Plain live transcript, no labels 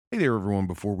Hey there, everyone.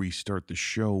 Before we start the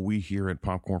show, we here at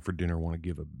Popcorn for Dinner want to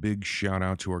give a big shout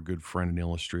out to our good friend and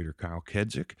illustrator, Kyle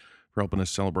Kedzik, for helping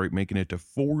us celebrate making it to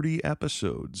 40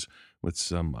 episodes with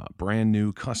some brand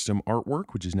new custom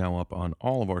artwork, which is now up on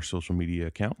all of our social media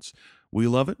accounts. We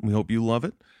love it. We hope you love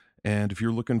it. And if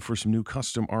you're looking for some new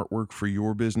custom artwork for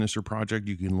your business or project,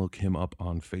 you can look him up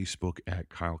on Facebook at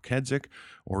Kyle Kedzik,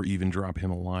 or even drop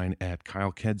him a line at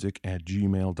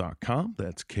kylekedzik@gmail.com.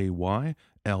 That's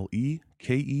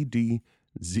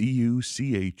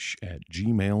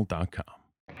KYLEKEDZUCH@gmail.com.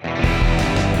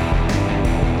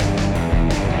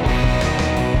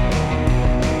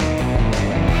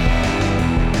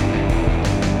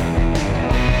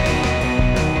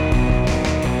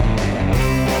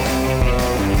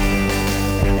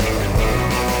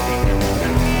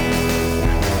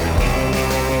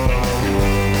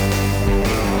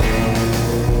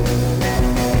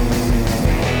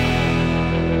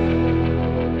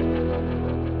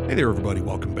 Hey there, everybody.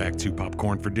 Welcome back to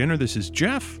Popcorn for Dinner. This is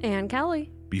Jeff. And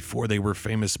Kelly. Before They Were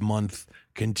Famous month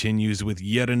continues with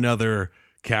yet another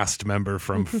cast member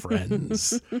from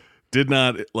Friends. Did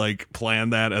not plan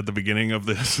that at the beginning of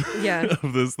this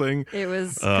of this thing. It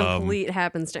was complete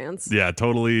happenstance. Yeah,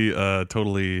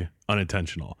 totally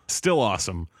unintentional. Still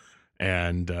awesome.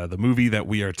 And the movie that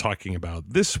we are talking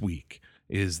about this week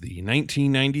is the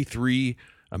 1993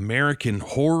 American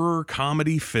horror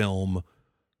comedy film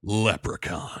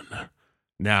Leprechaun.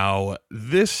 Now,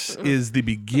 this is the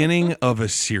beginning of a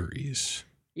series.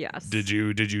 Yes. Did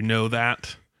you know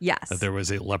that? Yes. That there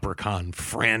was a Leprechaun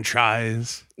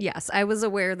franchise? Yes, I was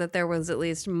aware that there was at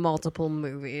least multiple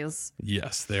movies.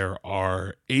 Yes, there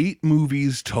are 8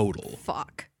 movies total.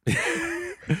 Fuck.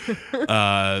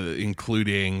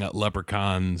 Including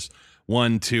Leprechauns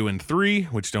 1, 2, and 3,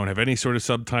 which don't have any sort of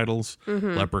subtitles.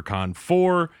 Mm-hmm. Leprechaun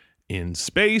 4, In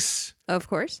Space. Of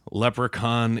course.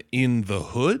 Leprechaun in the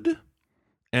Hood.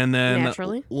 And then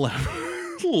Naturally.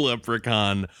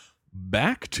 Leprechaun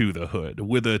Back to the Hood,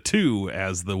 with a 2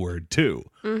 as the word 2,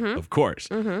 of course.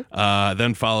 Mm-hmm.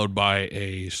 Then followed by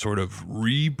a sort of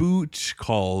reboot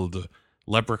called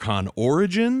Leprechaun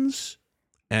Origins.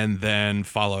 And then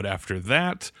followed after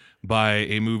that by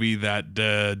a movie that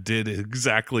did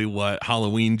exactly what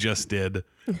Halloween just did.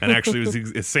 And actually it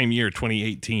was the same year,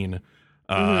 2018,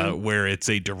 where it's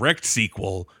a direct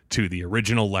sequel to the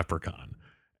original Leprechaun.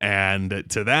 And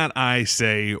to that I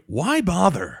say, why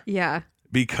bother? Yeah.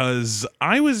 Because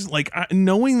I was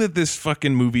knowing that this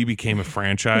fucking movie became a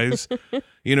franchise,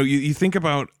 you think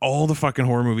about all the fucking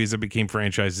horror movies that became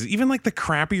franchises, even like the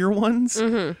crappier ones.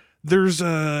 Mm-hmm. There's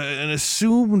an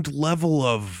assumed level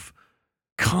of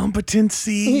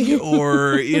competency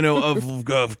or,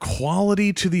 of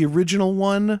quality to the original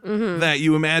one that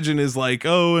you imagine is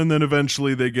and then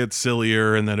eventually they get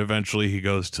sillier and then eventually he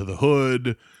goes to the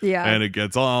hood and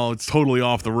it's totally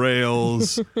off the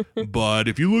rails. But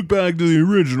if you look back to the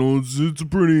original, it's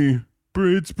pretty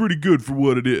good for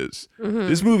what it is. Mm-hmm.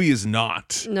 This movie is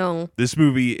not. No. This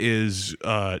movie is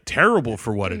terrible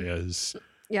for what it is.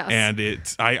 Yes. And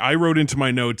I wrote into my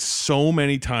notes so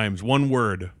many times, one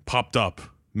word popped up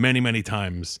many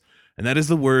times, and that is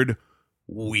the word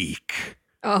weak.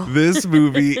 Oh. This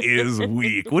movie is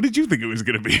weak. What did you think it was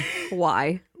going to be?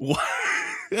 Why?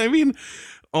 I mean,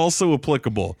 also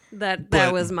applicable.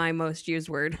 That was my most used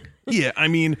word. Yeah, I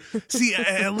mean, see,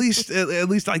 at least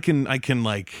I can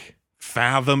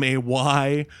fathom a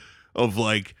why of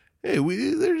hey,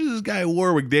 there's this guy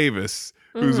Warwick Davis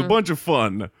who's a bunch of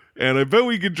fun. And I bet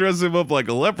we could dress him up like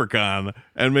a leprechaun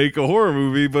and make a horror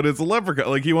movie, but it's a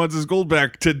leprechaun. He wants his gold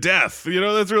back to death.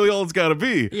 That's really all it's got to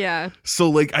be. Yeah.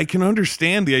 So, I can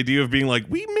understand the idea of being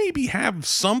we maybe have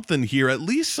something here, at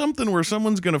least something where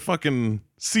someone's going to fucking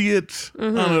see it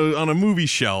on a movie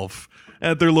shelf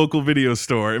at their local video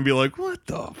store and be like, what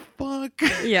the fuck?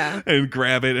 Yeah. And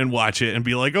grab it and watch it and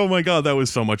be like, oh my God, that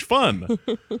was so much fun.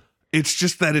 It's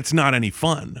just that it's not any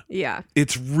fun. Yeah.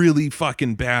 It's really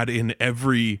fucking bad in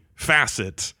every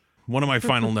facet. One of my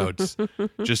final notes,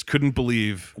 just couldn't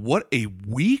believe what a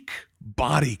weak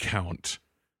body count.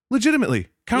 Legitimately,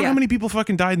 count how many people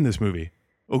fucking died in this movie.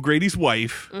 O'Grady's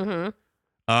wife. Mm-hmm.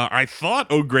 I thought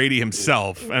O'Grady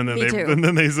himself, and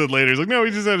then they said later, he's like, no,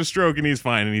 he just had a stroke and he's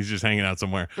fine and he's just hanging out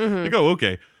somewhere. Mm-hmm. Oh,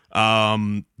 okay.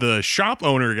 The shop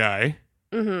owner guy.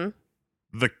 Mm-hmm.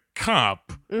 The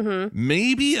cop,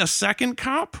 maybe a second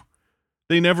cop.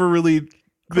 They never really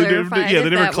They never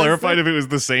clarified if it was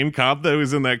the same cop that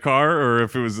was in that car or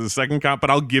if it was the second cop, but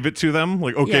I'll give it to them.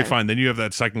 Like, okay, fine. Then you have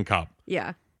that second cop.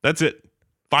 Yeah. That's it.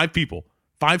 5 people.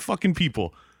 5 fucking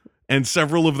people. And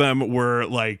several of them were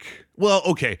like, well,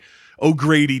 okay,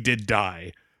 O'Grady did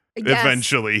die. Yes.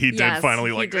 Eventually, he did Yes,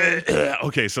 finally he like, did.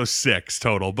 okay, so 6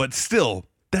 total, but still,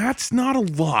 that's not a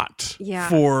lot Yeah.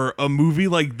 for a movie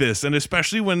like this. And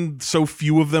especially when so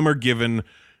few of them are given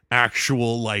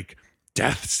actual like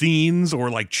death scenes or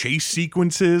like chase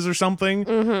sequences or something.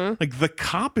 Mm-hmm. Like the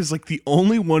cop is like the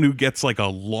only one who gets like a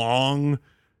long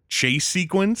chase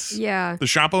sequence. Yeah. The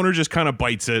shop owner just kind of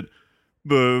bites it.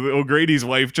 The O'Grady's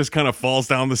wife just kind of falls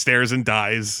down the stairs and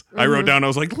dies. I wrote down, I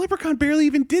was like, Leprechaun barely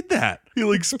even did that. He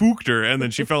like spooked her and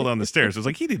then she fell down the stairs. I was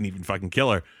like, he didn't even fucking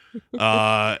kill her.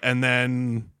 And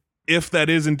then if that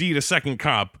is indeed a second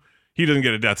cop, he doesn't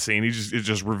get a death scene. It's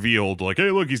just revealed like, hey,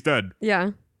 look, he's dead.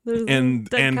 Yeah. There's And- a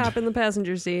dead and- cop in the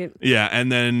passenger seat. Yeah.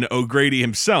 And then O'Grady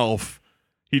himself,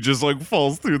 he just like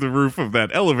falls through the roof of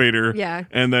that elevator. Yeah.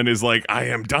 And then is like, I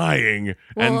am dying.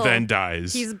 And Well, then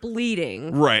dies. He's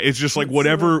bleeding. Right. It's just like It's,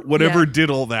 whatever yeah. did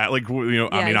all that. Like, you know,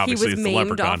 I mean, he obviously was it's the maimed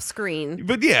leprechaun. off screen.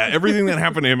 But yeah, everything that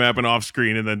happened to him happened off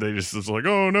screen. And then they just was like,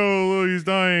 oh no, he's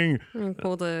dying.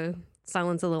 Pulled a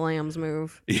Silence of the Lambs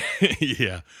move.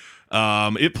 Yeah.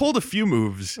 It pulled a few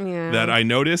moves Yeah. that I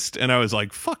noticed and I was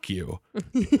like, fuck you.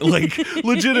 Like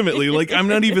legitimately, like I'm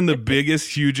not even the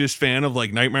biggest, hugest fan of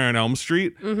like Nightmare on Elm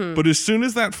Street. Mm-hmm. But as soon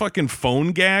as that fucking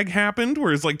phone gag happened,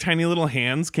 where his like tiny little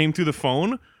hands came through the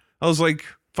phone, I was like,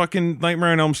 fucking Nightmare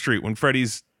on Elm Street when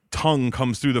Freddy's tongue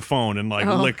comes through the phone and like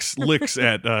licks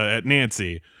at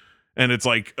Nancy. And it's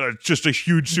like just a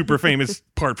huge, super famous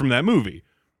part from that movie.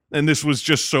 And this was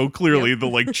just so clearly the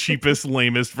like cheapest,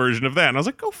 lamest version of that. And I was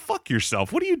like, go fuck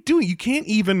yourself. What are you doing? You can't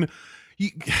even.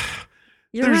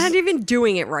 You're There's- not even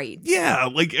doing it right. Yeah,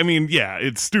 like, I mean, yeah,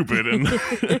 it's stupid and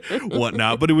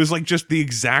whatnot. But it was like just the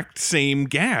exact same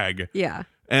gag. Yeah.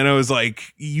 And I was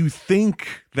like, you think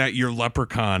that your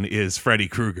leprechaun is Freddy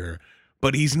Krueger,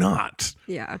 but he's not.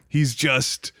 Yeah. He's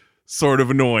just sort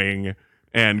of annoying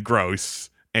and gross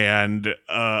and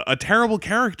a terrible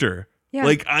character. Yeah.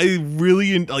 Like I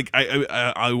really like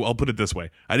I'll put it this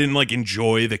way. I didn't like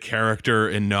enjoy the character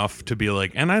enough to be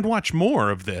like, and I'd watch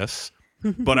more of this.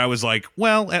 But I was like,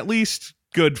 well, at least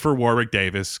good for Warwick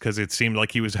Davis because it seemed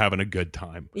like he was having a good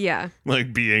time, Yeah.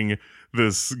 like being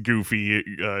this goofy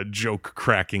joke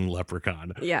cracking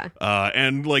leprechaun. Yeah.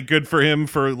 And like good for him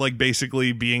for like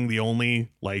basically being the only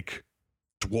like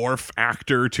dwarf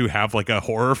actor to have like a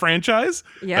horror franchise.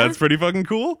 Yeah. That's pretty fucking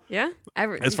cool. Yeah.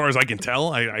 As far as I can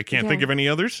tell, I can't think Yeah. of any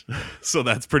others. So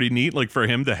that's pretty neat. Like for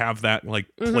him to have that like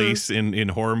place in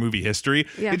horror movie history.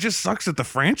 Yeah. It just sucks that the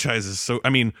franchise is so,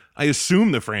 I mean, I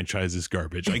assume the franchise is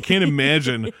garbage. I can't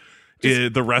imagine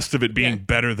the rest of it being Yeah.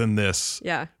 better than this.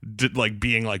 Yeah. Like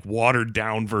being like watered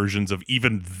down versions of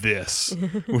even this,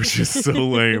 which is so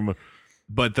lame.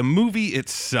 But the movie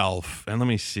itself, and let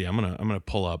me see, I'm gonna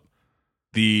pull up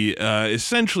the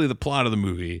essentially the plot of the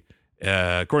movie,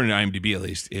 according to IMDb at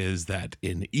least, is that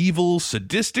an evil,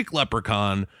 sadistic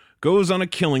leprechaun goes on a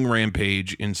killing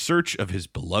rampage in search of his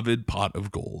beloved pot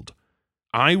of gold.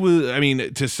 I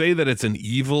mean, to say that it's an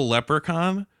evil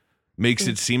leprechaun makes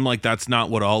it seem like that's not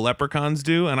what all leprechauns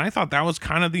do, and I thought that was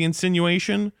kind of the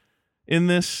insinuation in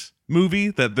this movie,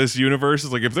 that this universe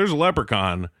is like, if there's a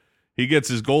leprechaun, he gets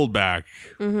his gold back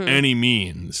any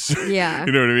means. Yeah.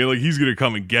 You know what I mean? Like he's gonna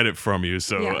come and get it from you.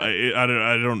 So Yeah.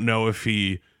 I don't know if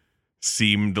he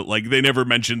seemed like, they never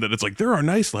mentioned that it's like there are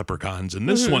nice leprechauns and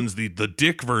this one's the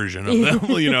dick version of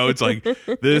them. You know, it's like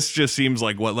this just seems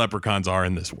like what leprechauns are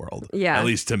in this world. Yeah. At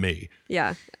least to me.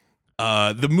 Yeah.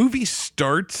 The movie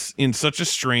starts in such a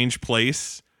strange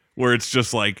place where it's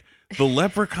just like the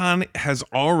leprechaun has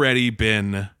already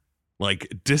been like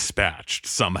dispatched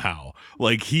somehow.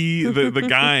 Like the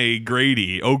guy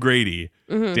O'Grady,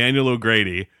 Daniel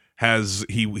O'Grady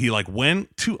he like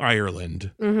went to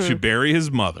Ireland to bury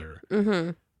his mother.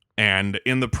 And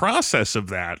in the process of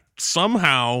that,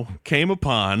 somehow came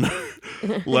upon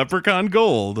leprechaun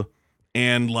gold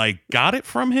and like got it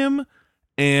from him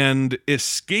and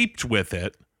escaped with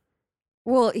it.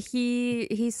 Well,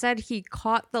 he said he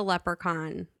caught the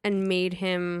leprechaun and made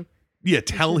him. Yeah,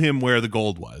 tell him where the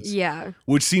gold was. Yeah.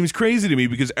 Which seems crazy to me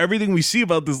because everything we see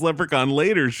about this leprechaun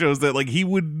later shows that like he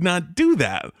would not do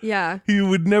that. Yeah. He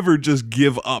would never just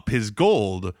give up his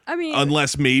gold. I mean,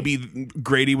 Unless maybe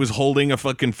Grady was holding a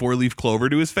fucking 4-leaf clover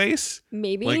to his face.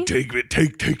 maybe. Like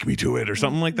take me to it or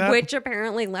something like that. Which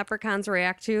apparently leprechauns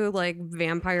react to, like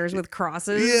vampires with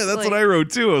crosses. Yeah, that's like, what I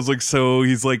wrote too. I was like, so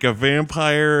he's like a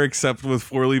vampire except with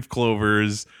 4-leaf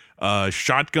clovers.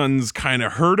 Shotguns kind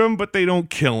of hurt him, but they don't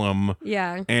kill him.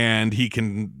 Yeah. And he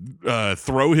can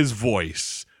throw his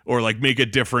voice or like make a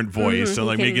different voice. So he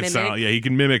like can make it sound, mimic. yeah, he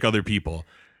can mimic other people.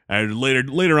 And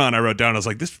later on I wrote down, I was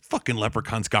like, this fucking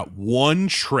leprechaun's got one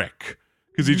trick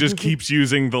because he just keeps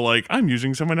using the like, I'm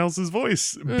using someone else's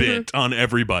voice bit on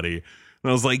everybody. And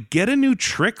I was like, get a new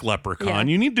trick, Leprechaun.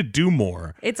 Yeah. You need to do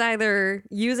more. It's either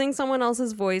using someone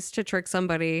else's voice to trick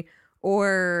somebody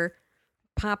or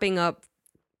popping up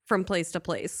from place to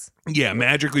place. Yeah,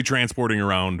 magically transporting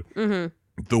around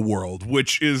the world,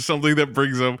 which is something that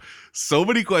brings up so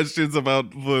many questions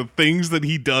about the things that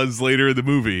he does later in the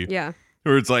movie. Yeah.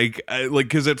 Where it's like,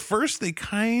 because at first they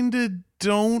kind of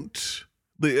don't.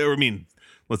 I mean,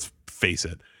 let's face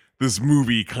it. This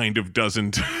movie kind of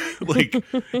doesn't like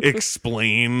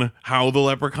explain how the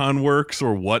leprechaun works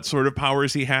or what sort of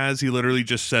powers he has. He literally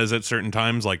just says at certain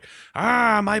times like,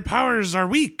 my powers are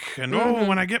weak. And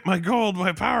when I get my gold,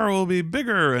 my power will be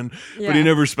bigger. And but he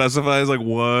never specifies like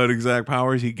what exact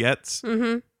powers he gets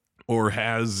or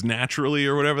has naturally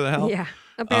or whatever the hell. Yeah.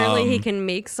 Apparently he can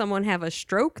make someone have a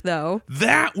stroke though.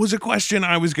 That was a question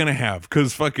I was going to have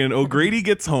because fucking O'Grady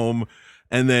gets home.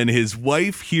 And then his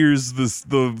wife hears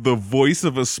the voice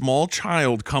of a small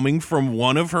child coming from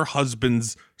one of her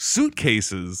husband's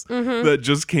suitcases that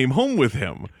just came home with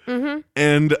him.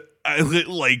 And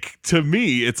to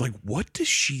me, it's like, what does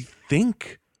she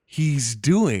think he's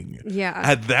doing? Yeah.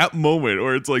 At that moment,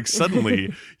 or it's like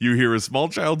suddenly you hear a small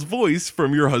child's voice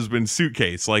from your husband's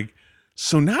suitcase. Like,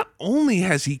 so not only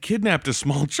has he kidnapped a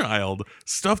small child,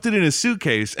 stuffed it in a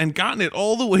suitcase, and gotten it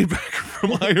all the way back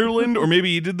from Ireland, or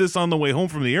maybe he did this on the way home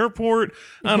from the airport.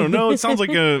 I don't know. It sounds like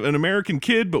an American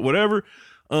kid, but whatever.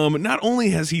 Not only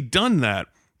has he done that,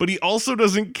 but he also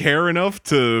doesn't care enough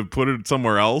to put it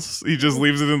somewhere else. He just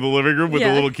leaves it in the living room with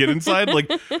the little kid inside. Like,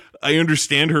 I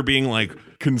understand her being like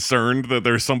concerned that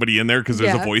there's somebody in there because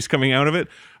there's a voice coming out of it,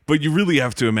 but you really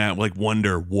have to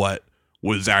wonder what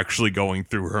was actually going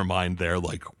through her mind there.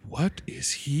 Like, what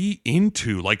is he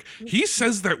into? Like, he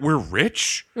says that we're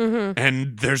rich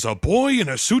and there's a boy in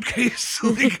a suitcase.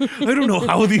 Like, I don't know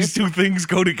how these two things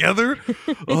go together.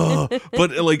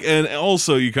 But like, and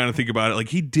also you kind of think about it, like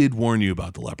he did warn you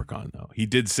about the leprechaun though. He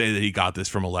did say that he got this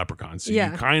from a leprechaun. So you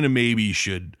kind of maybe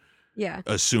should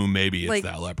assume maybe it's like,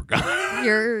 that leprechaun.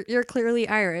 You're clearly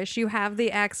Irish. You have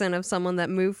the accent of someone that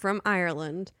moved from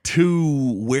Ireland.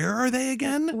 To where are they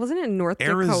again? Wasn't it North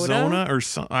Arizona Dakota? or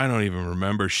something? I don't even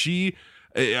remember.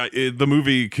 The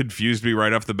movie confused me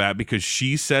right off the bat because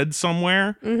she said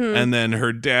somewhere and then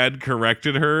her dad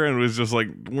corrected her and was just like,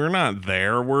 we're not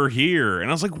there, we're here. And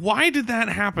I was like, why did that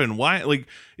happen? Why? Like,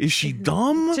 is she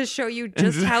dumb? To show you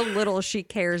just how little she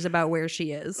cares about where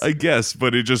she is. I guess,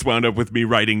 but it just wound up with me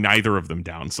writing neither of them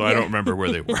down. So I don't remember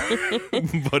where they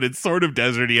were. But it's sort of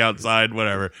deserty outside,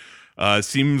 whatever.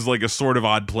 Seems like a sort of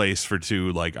odd place for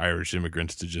two like Irish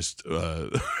immigrants to just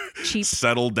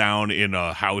settle down in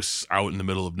a house out in the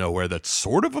middle of nowhere that's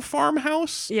sort of a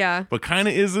farmhouse. Yeah. But kind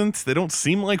of isn't. They don't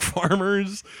seem like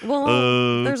farmers.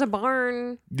 Well, there's a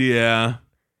barn. Yeah.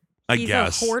 He's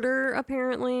a hoarder,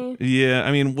 apparently. Yeah,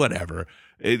 I mean, whatever.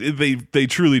 They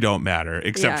truly don't matter,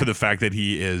 except for the fact that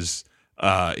he is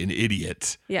an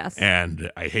idiot. Yes. And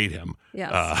I hate him.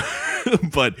 Yes.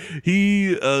 But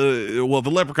the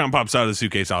leprechaun pops out of the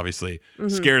suitcase, obviously,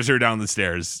 scares her down the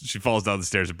stairs. She falls down the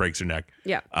stairs and breaks her neck.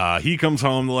 Yeah. He comes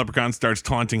home. The leprechaun starts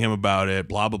taunting him about it,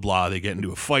 blah, blah, blah. They get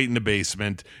into a fight in the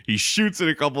basement. He shoots it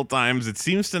a couple times. It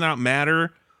seems to not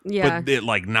matter. Yeah. But it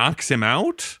like knocks him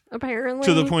out. Apparently.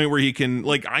 To the point where he can,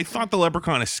 like, I thought the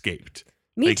leprechaun escaped.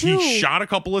 Me too. He shot a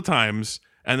couple of times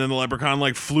and then the leprechaun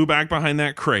like flew back behind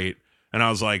that crate. And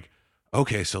I was like,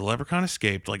 okay, so the leprechaun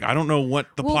escaped. Like, I don't know what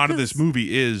the plot of this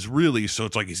movie is really. So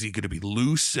it's like, is he going to be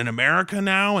loose in America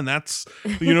now? And that's,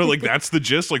 like that's the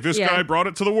gist. Like this guy brought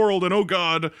it to the world and oh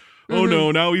God, oh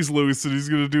no, now he's loose and he's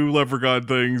going to do leprechaun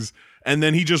things. And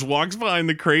then he just walks behind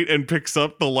the crate and picks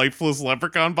up the lifeless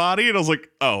leprechaun body. And I was like,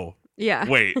 oh, yeah.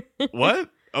 Wait,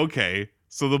 what? Okay.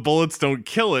 So the bullets don't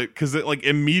kill it because it like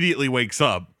immediately wakes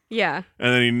up. Yeah.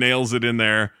 And then he nails it in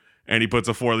there and he puts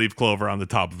a 4-leaf clover on the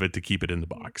top of it to keep it in the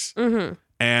box.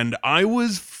 And I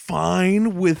was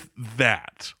fine with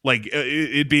that. Like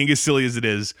it being as silly as it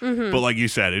is. But like you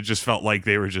said, it just felt like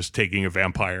they were just taking a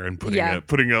vampire and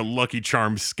putting a Lucky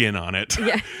Charm skin on it.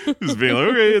 Yeah. Just being like,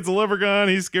 okay, it's a leprechaun.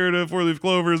 He's scared of 4-leaf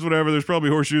clovers, whatever. There's probably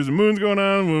horseshoes and moons going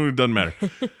on. Well, it doesn't matter.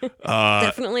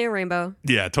 Definitely a rainbow.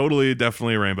 Yeah, totally.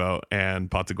 Definitely a rainbow and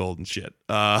pots of gold and shit.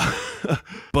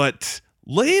 But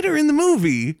later in the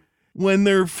movie, when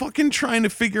they're fucking trying to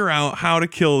figure out how to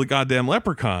kill the goddamn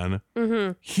leprechaun,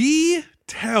 he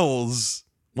tells,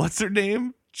 what's her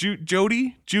name?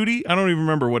 Judy? I don't even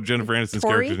remember what Jennifer Aniston's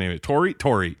character's name is.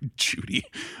 Tori? Judy.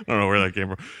 I don't know where that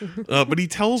came from. But he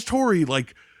tells Tori,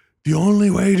 like, the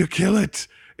only way to kill it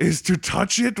is to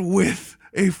touch it with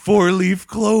a 4-leaf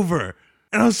clover.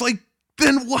 And I was like,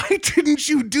 then why didn't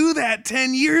you do that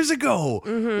 10 years ago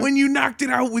when you knocked it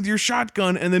out with your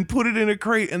shotgun and then put it in a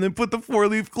crate and then put the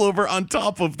 4-leaf clover on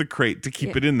top of the crate to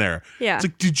keep it in there? Yeah. It's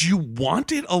like, did you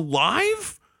want it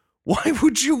alive? Why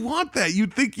would you want that?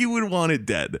 You'd think you would want it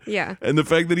dead. Yeah. And the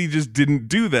fact that he just didn't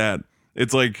do that,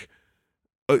 it's like,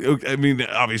 I mean,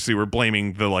 obviously we're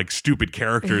blaming the like stupid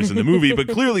characters in the movie, but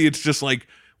clearly it's just like,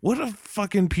 what a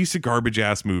fucking piece of garbage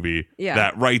ass movie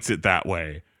that writes it that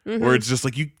way. Where it's just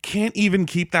like, you can't even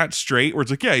keep that straight. Where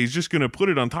it's like, yeah, he's just going to put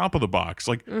it on top of the box.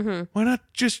 Like, why not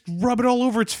just rub it all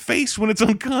over its face when it's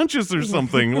unconscious or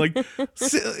something? Like,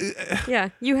 yeah,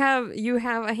 you have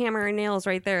a hammer and nails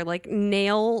right there. Like,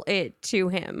 nail it to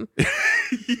him.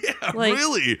 Yeah, like,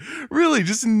 really,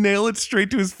 just nail it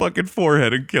straight to his fucking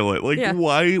forehead and kill it. Like,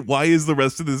 why is the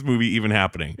rest of this movie even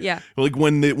happening? Yeah, like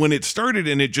when it started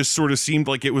and it just sort of seemed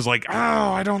like it was like, oh,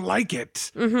 I don't like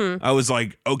it. I was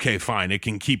like, okay, fine, it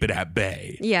can keep it at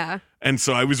bay. Yeah. And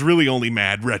so I was really only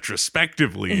mad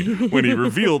retrospectively when he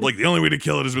revealed, like, the only way to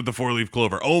kill it is with the 4-leaf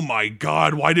clover. Oh my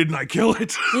God, why didn't I kill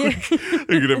it? Like, you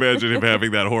can imagine him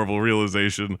having that horrible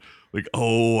realization. Like,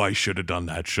 oh, I should have done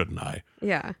that, shouldn't I?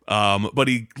 Yeah. But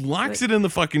he locks it in the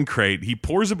fucking crate. He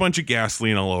pours a bunch of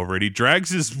gasoline all over it. He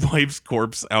drags his wife's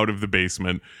corpse out of the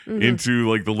basement into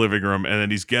like the living room. And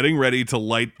then he's getting ready to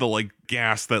light the like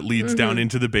gas that leads down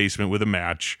into the basement with a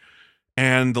match.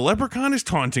 And the leprechaun is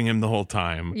taunting him the whole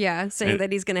time. Yeah, saying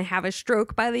that he's going to have a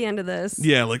stroke by the end of this.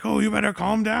 Yeah, like, oh, you better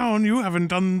calm down. You haven't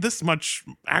done this much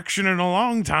action in a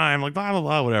long time. Like, blah, blah,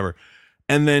 blah, whatever.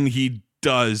 And then he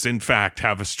does, in fact,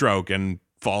 have a stroke and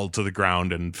fall to the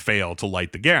ground and fail to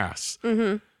light the gas.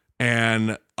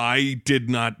 And I did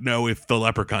not know if the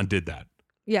leprechaun did that.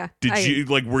 Yeah. Did you,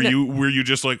 like, were you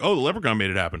just like, oh, the leprechaun made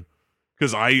it happen?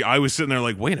 Because I was sitting there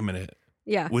like, wait a minute.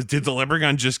 Yeah. Did the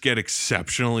leprechaun just get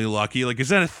exceptionally lucky? Like, is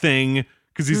that a thing?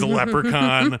 Because he's a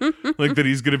leprechaun, like that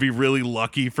he's going to be really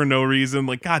lucky for no reason.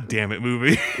 Like, God damn it,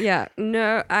 movie. Yeah.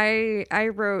 No,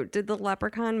 I wrote, did the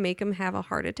leprechaun make him have a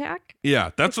heart attack? Yeah,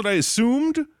 that's what I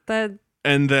assumed. And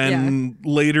then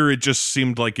later it just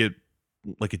seemed like it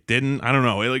didn't. I don't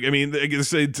know. Like, I mean, I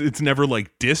guess it's never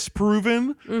like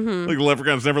disproven. Like the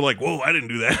leprechaun's never like, whoa, I didn't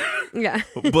do that. Yeah.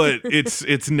 But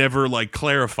it's never like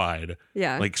clarified.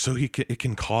 Yeah. Like, so it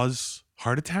can cause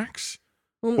heart attacks?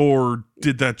 Or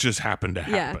did that just happen to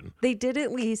happen? Yeah. They did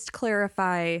at least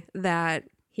clarify that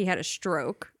he had a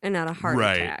stroke and not a heart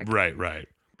attack. Right.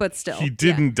 But still. He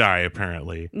didn't die,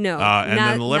 apparently. No. And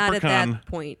then the leprechaun. Not at that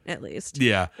point, at least.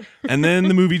 Yeah. And then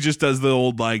the movie just does the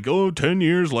old, like, 10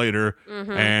 years later.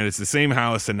 And it's the same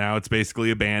house, and now it's basically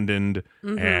abandoned.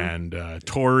 And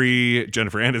Tori,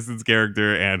 Jennifer Aniston's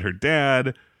character, and her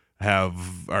dad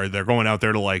they're going out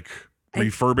there to, like,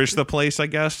 refurbish the place, I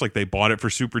guess. Like, they bought it for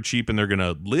super cheap, and they're going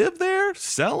to live there?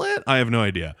 Sell it? I have no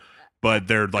idea. But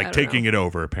they're, like, taking it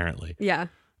over, apparently. Yeah.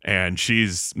 And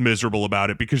she's miserable about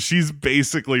it because she's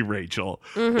basically Rachel.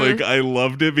 Like, I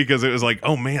loved it because it was like,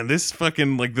 oh man, this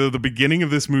fucking, like, the beginning of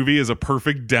this movie is a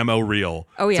perfect demo reel.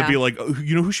 Oh yeah. To be like, oh,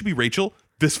 you know who should be Rachel?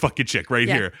 This fucking chick right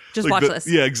here. Just like watch this.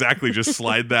 Yeah, exactly. Just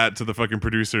slide that to the fucking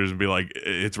producers and be like,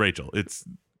 it's Rachel. It's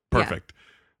perfect.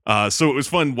 So it was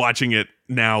fun watching it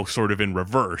now sort of in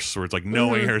reverse, where it's like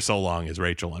knowing her so long as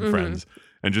Rachel on Friends.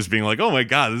 And just being like, oh my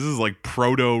God, this is like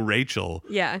proto Rachel.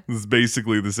 Yeah. This is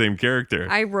basically the same character.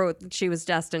 I wrote that she was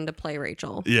destined to play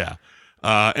Rachel. Yeah.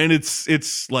 And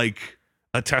it's like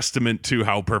a testament to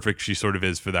how perfect she sort of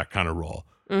is for that kind of role.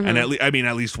 And at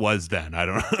least was then. I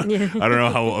don't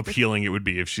know how appealing it would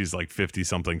be if she's like 50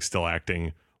 something still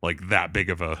acting like that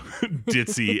big of a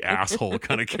ditzy asshole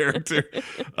kind of character.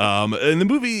 And the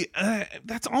movie,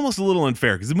 that's almost a little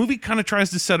unfair because the movie kind of tries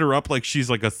to set her up like she's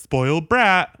like a spoiled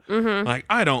brat. Like,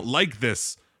 I don't like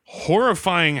this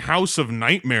horrifying house of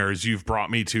nightmares you've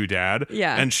brought me to, Dad.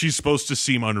 Yeah. And she's supposed to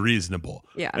seem unreasonable.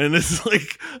 Yeah. And it's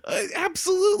like,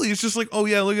 absolutely. It's just like, oh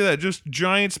yeah, look at that. Just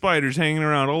giant spiders hanging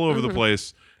around all over the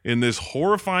place in this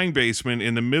horrifying basement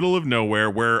in the middle of nowhere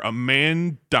where a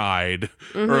man died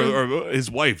or his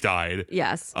wife died.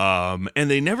 Yes. And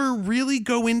they never really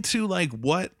go into like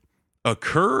what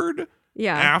occurred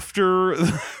Yeah. after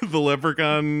the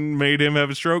leprechaun made him have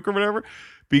a stroke or whatever.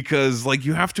 Because, like,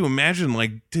 you have to imagine,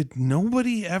 like, did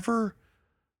nobody ever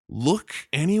look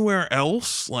anywhere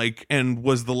else? Like, and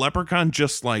was the leprechaun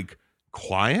just, like,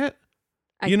 quiet?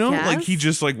 You know, like he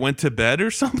just, like, went to bed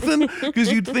or something?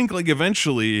 Because you'd think, like,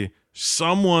 eventually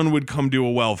someone would come do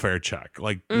a welfare check.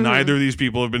 Like, neither of these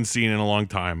people have been seen in a long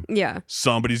time. Yeah.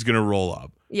 Somebody's going to roll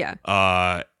up. Yeah.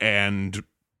 And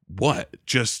what?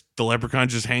 Just the leprechaun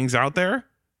just hangs out there?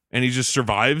 And he just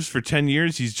survives for 10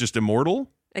 years? He's just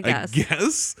immortal? I guess. I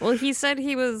guess. Well, he said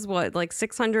he was, what, like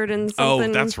 600 and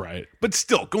something? Oh, that's right. But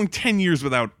still, going 10 years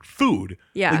without food.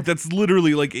 Yeah. Like, that's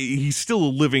literally, like, he's still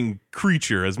a living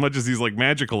creature as much as he's, like,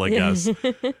 magical, I guess.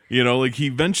 You know, like, he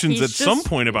mentions He's at some just-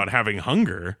 point about having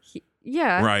hunger.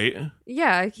 Yeah. Right?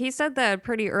 Yeah, he said that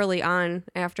pretty early on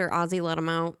after Ozzy let him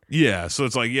out. Yeah, so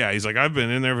it's like, yeah, he's like, I've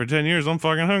been in there for 10 years. I'm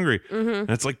fucking hungry. And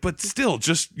it's like, but still,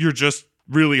 you're just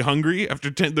really hungry after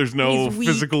 10. There's no He's weak.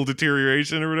 physical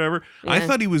deterioration or whatever. I Yeah.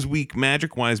 thought he was weak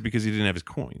magic-wise because he didn't have his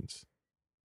coins.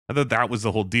 I thought that was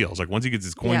the whole deal. It's like, once he gets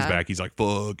his coins Yeah. back, he's like,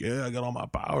 fuck, yeah, I got all my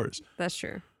powers. That's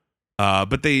true.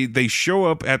 But they show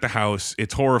up at the house.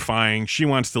 It's horrifying. She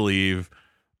wants to leave.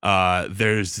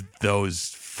 There's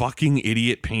those fucking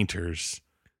idiot painters,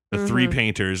 the three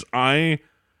painters.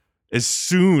 As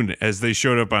soon as they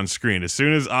showed up on screen, as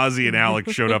soon as Ozzy and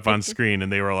Alex showed up on screen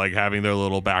and they were like having their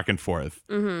little back and forth,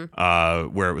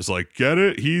 where it was like, get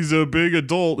it? He's a big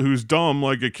adult who's dumb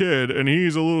like a kid, and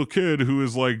he's a little kid who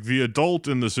is like the adult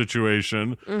in the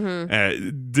situation.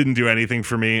 Didn't do anything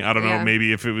for me. I don't know. Yeah.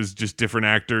 Maybe if it was just different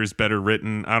actors, better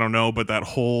written. I don't know. But that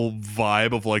whole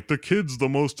vibe of like the kid's the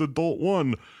most adult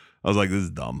one, I was like, this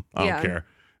is dumb. I don't care.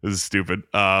 This is stupid.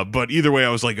 But either way, I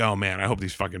was like, oh man, I hope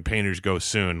these fucking painters go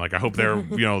soon. Like, I hope they're,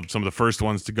 some of the first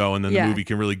ones to go, and then the movie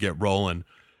can really get rolling.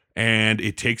 And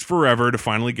it takes forever to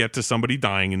finally get to somebody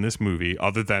dying in this movie,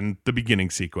 other than the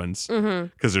beginning sequence.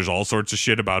 Because there's all sorts of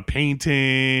shit about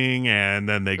painting, and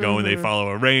then they go and they follow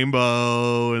a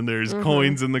rainbow, and there's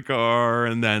coins in the car,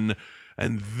 and then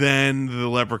the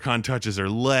leprechaun touches her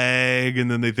leg,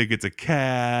 and then they think it's a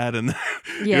cat, and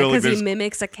Yeah, because he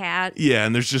mimics a cat. Yeah,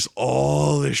 and there's just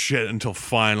all this shit until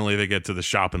finally they get to the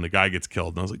shop and the guy gets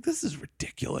killed. And I was like, this is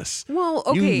ridiculous. Well,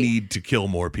 okay. You need to kill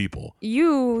more people.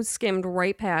 You skimmed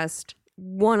right past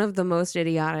one of the most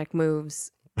idiotic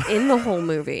moves in the whole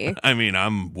movie. I mean,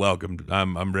 I'm welcomed.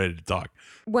 I'm ready to talk.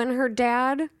 When her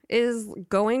dad is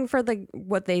going for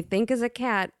what they think is a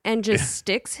cat and just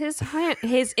sticks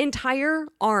his entire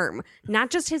arm,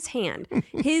 not just his hand,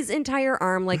 his entire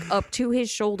arm, like up to his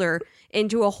shoulder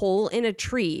into a hole in a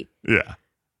tree. Yeah.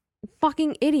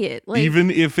 Fucking idiot. Like, even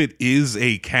if it is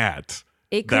a cat,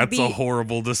 that's a be,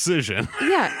 horrible decision.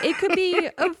 Yeah, it could be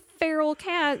a feral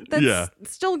cat that's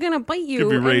still gonna bite you. Could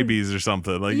be rabies or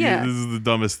something. Like, this is the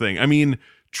dumbest thing. I mean,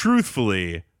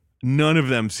 truthfully, none of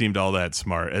them seemed all that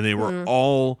smart, and they were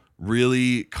all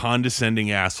really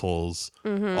condescending assholes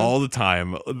all the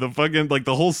time. The fucking, like,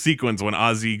 the whole sequence when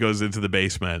Ozzy goes into the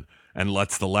basement and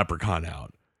lets the leprechaun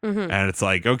out. And it's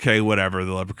like, okay, whatever.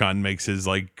 The leprechaun makes his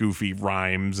like goofy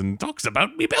rhymes and talks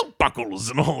about me belt buckles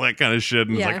and all that kind of shit.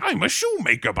 And it's like, I'm a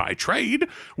shoemaker by trade,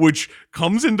 which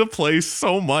comes into play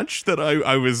so much that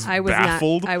I was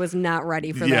baffled. I was not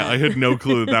ready for that. Yeah, I had no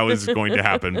clue that was going to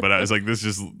happen. But I was like, this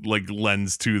just like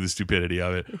lends to the stupidity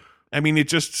of it. I mean, it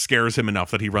just scares him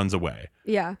enough that he runs away.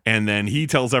 Yeah. And then he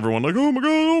tells everyone like, oh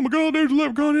my God, there's a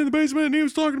leprechaun in the basement and he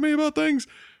was talking to me about things.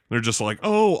 They're just like,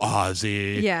 oh,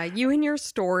 Ozzy. Yeah, you and your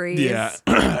stories. Yeah.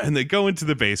 And they go into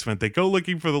the basement. They go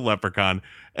looking for the leprechaun.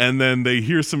 And then they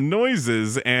hear some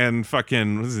noises. And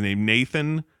fucking, what's his name?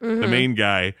 Nathan, the main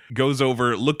guy, goes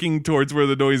over looking towards where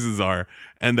the noises are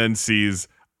and then sees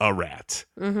a rat.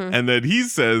 And then he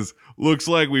says, looks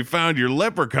like we found your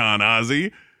leprechaun,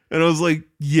 Ozzy. And I was like,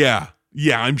 yeah,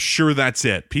 I'm sure that's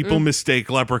it. People mistake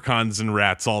leprechauns and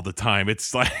rats all the time.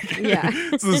 It's like,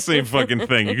 it's the same fucking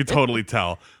thing. You could totally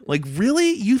tell. Like,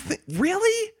 really?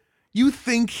 You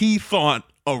think he thought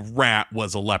a rat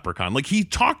was a leprechaun? Like, he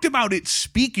talked about it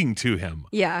speaking to him.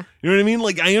 Yeah. You know what I mean?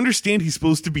 Like, I understand he's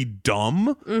supposed to be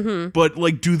dumb, but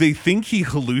like, do they think he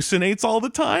hallucinates all the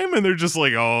time? And they're just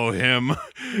like, oh, him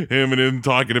and him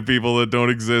talking to people that don't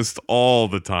exist all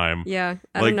the time. Yeah.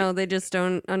 I don't know. They just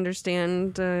don't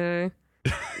understand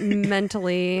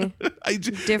mentally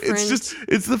different.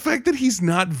 It's the fact that he's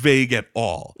not vague at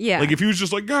all. Yeah. Like, if he was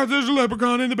just like, God, there's a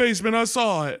leprechaun in the basement, I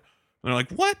saw it. And they're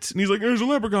like, what? And he's like, there's a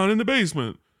leprechaun in the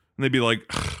basement. And they'd be like,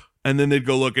 ugh. And then they'd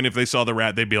go look, and if they saw the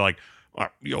rat, they'd be like,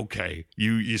 okay,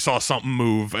 you saw something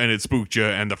move and it spooked you,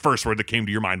 and the first word that came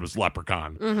to your mind was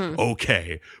leprechaun.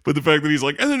 Okay. But the fact that he's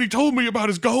like, and then he told me about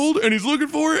his gold, and he's looking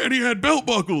for it, and he had belt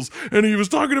buckles, and he was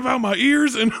talking about my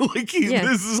ears, and like,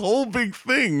 this is whole big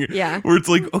thing. Yeah. Where it's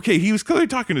like, okay, he was clearly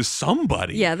talking to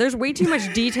somebody. Yeah, there's way too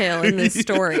much detail in this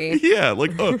story. Yeah,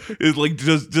 like,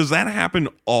 does that happen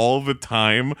all the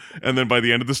time? And then by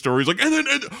the end of the story, he's like,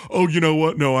 oh, you know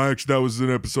what? No, that was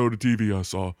an episode of TV I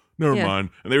saw. Never mind.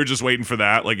 And they were just waiting for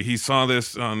that. Like, he saw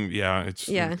this on,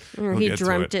 or he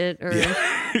dreamt it. Or yeah,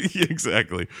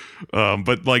 exactly.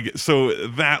 But like, so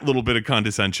that little bit of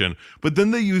condescension. But then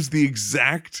they use the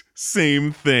exact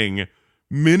same thing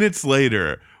minutes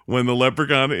later when the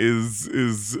leprechaun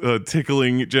is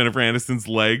tickling Jennifer Aniston's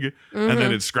leg, and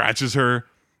then it scratches her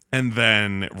and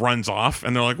then runs off,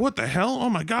 and they're like, what the hell? Oh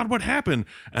my God, what happened?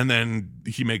 And then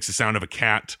he makes the sound of a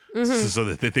cat so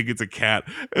that they think it's a cat.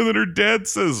 And then her dad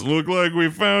says, look like we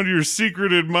found your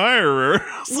secret admirer.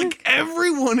 It's like,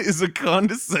 everyone is a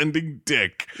condescending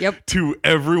dick to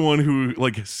everyone who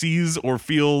like sees or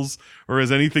feels or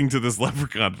has anything to this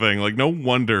leprechaun thing. Like, no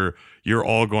wonder you're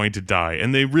all going to die.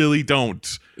 And they really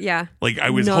don't. Yeah. Like,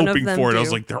 I was hoping for it. I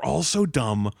was like, they're all so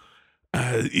dumb.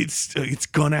 It's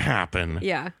gonna happen.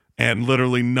 Yeah. And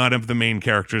literally none of the main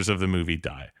characters of the movie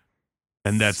die.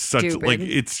 And that's Stupid. such like,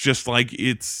 it's just like,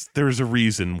 there's a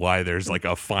reason why there's like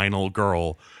a final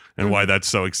girl, and why that's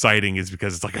so exciting is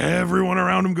because it's like everyone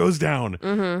around him goes down.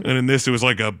 And in this, it was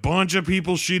like a bunch of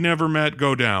people she never met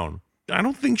go down. I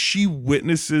don't think she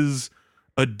witnesses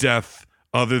a death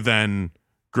other than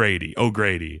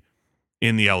O'Grady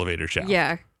in the elevator shaft.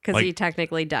 Yeah. Because Like- he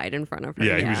technically died in front of her.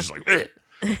 Yeah, he was just like,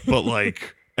 "Ugh." But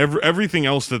like everything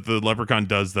else that the leprechaun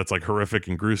does that's like horrific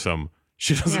and gruesome,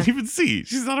 she doesn't even see.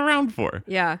 She's not around for.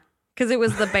 Yeah. Because it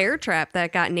was the bear trap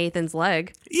that got Nathan's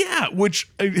leg. Yeah, which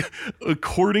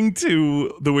according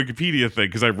to the Wikipedia thing,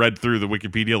 because I read through the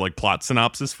Wikipedia like plot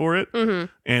synopsis for it, and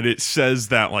it says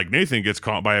that like Nathan gets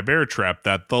caught by a bear trap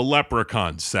that the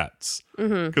leprechaun sets.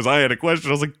 Because I had a question,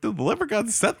 I was like, did the leprechaun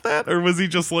set that, or was he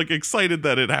just like excited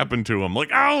that it happened to him? Like,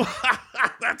 oh,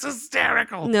 that's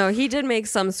hysterical. No, he did make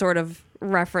some sort of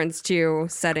reference to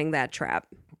setting that trap.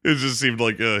 It just seemed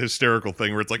like a hysterical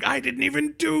thing where it's like, I didn't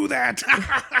even do that.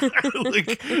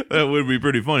 Like, that would be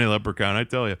pretty funny, leprechaun, I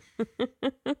tell you.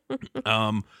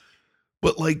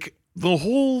 But like the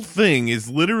whole thing is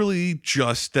literally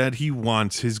just that he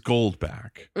wants his gold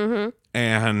back.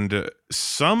 And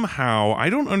somehow I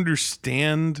don't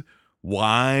understand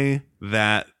why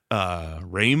that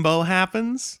rainbow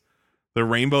happens. The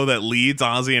rainbow that leads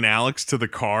Ozzy and Alex to the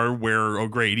car where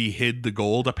O'Grady hid the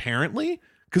gold, apparently.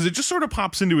 Because it just sort of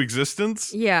pops into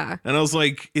existence. Yeah. And I was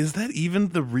like, is that even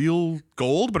the real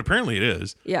gold? But apparently it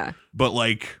is. Yeah. But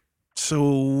like, so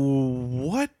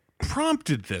what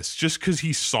prompted this? Just because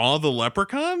he saw the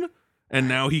leprechaun? And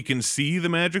now he can see the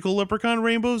magical leprechaun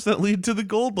rainbows that lead to the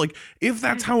gold? Like, if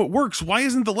that's how it works, why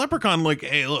isn't the leprechaun like,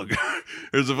 hey, look,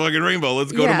 there's a fucking rainbow.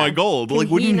 Let's go to my gold. Can like,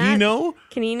 wouldn't he know?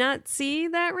 Can he not see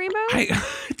that rainbow?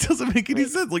 It doesn't make any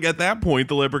sense. Like, at that point,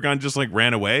 the leprechaun just like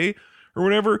ran away or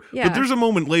whatever. Yeah. But there's a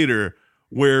moment later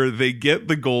where they get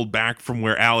the gold back from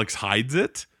where Alex hides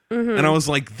it. And I was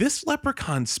like, this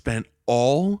leprechaun spent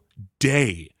all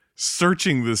day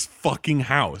searching this fucking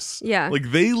house. Yeah.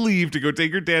 Like, they leave to go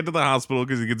take her dad to the hospital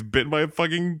because he gets bitten by a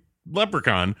fucking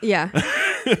leprechaun. Yeah.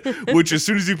 Which, as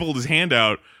soon as he pulled his hand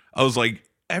out, I was like,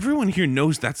 everyone here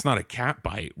knows that's not a cat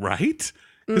bite, right?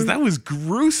 Because that was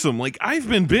gruesome. Like, I've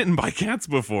been bitten by cats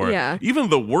before. Yeah. Even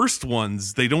the worst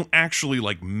ones, they don't actually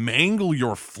like mangle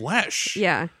your flesh.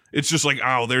 Yeah. It's just like,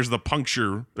 oh, there's the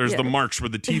puncture. There's the marks where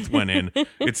the teeth went in.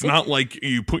 It's not like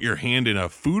you put your hand in a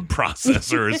food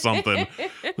processor or something.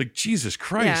 Like, Jesus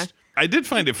Christ. Yeah. I did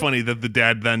find it funny that the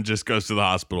dad then just goes to the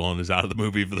hospital and is out of the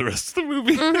movie for the rest of the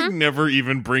movie. Never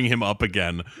even bring him up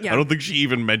again. Yeah. I don't think she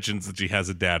even mentions that she has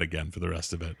a dad again for the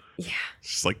rest of it. Yeah.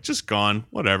 She's like, just gone,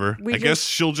 whatever. I guess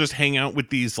she'll just hang out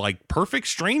with these like perfect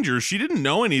strangers. She didn't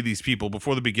know any of these people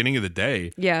before the beginning of the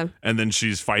day. Yeah. And then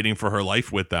she's fighting for her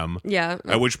life with them. Yeah.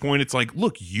 At which point it's like,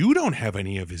 look, you don't have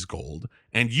any of his gold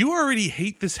and you already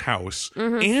hate this house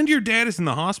and your dad is in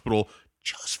the hospital.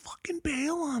 Just fucking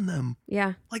bail on them.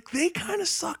 Yeah. Like, they kind of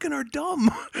suck and are dumb.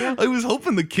 I was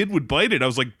hoping the kid would bite it. I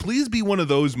was like, please be one of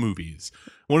those movies.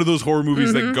 One of those horror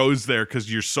movies that goes there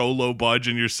because you're so low budge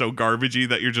and you're so garbagey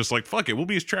that you're just like, fuck it, we'll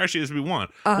be as trashy as we want.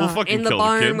 We'll fucking in the kill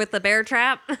barn the kid. with the bear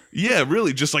trap. Yeah,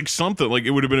 really, just like something. Like, it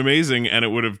would have been amazing and it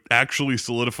would have actually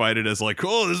solidified it as like,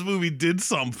 oh, this movie did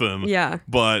something. Yeah.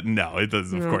 But no, it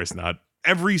does, of course not.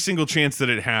 Every single chance that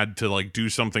it had to like do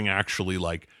something actually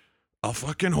like a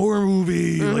fucking horror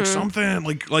movie, like something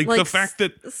like the fact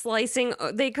that slicing,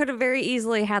 they could have very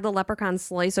easily had the leprechaun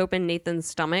slice open Nathan's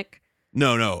stomach.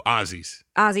 no, Ozzy's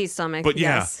stomach. But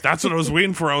yeah, yes. that's what I was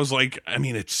waiting for. I was like, I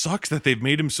mean, it sucks that they've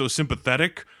made him so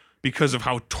sympathetic because of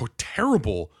how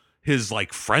terrible his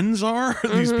like friends are,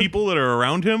 these people that are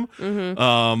around him.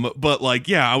 But like,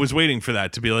 yeah, I was waiting for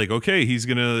that to be like, okay, he's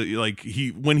gonna like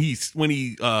when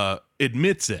he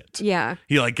admits it. Yeah.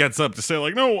 He like gets up to say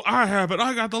like, no, I have it.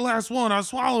 I got the last one. I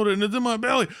swallowed it and it's in my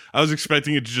belly. I was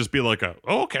expecting it to just be like oh,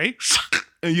 okay.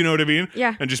 You know what I mean?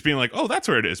 Yeah. And just being like, oh, that's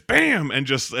where it is. Bam! And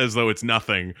just as though it's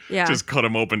nothing, Yeah. just cut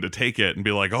him open to take it and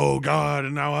be like, oh, God,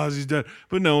 and now Ozzy's dead.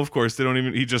 But no, of course, they don't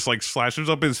even, he just like slashes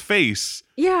up his face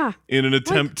Yeah. in an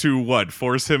attempt to what?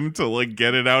 Force him to like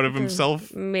get it out of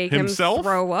himself? Make himself? him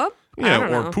throw up? I Yeah,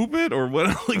 don't or know. poop it or what?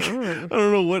 Like, I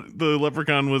don't know what the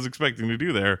leprechaun was expecting to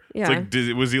do there. Yeah. It's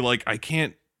like, was he like, I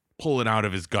can't pull it out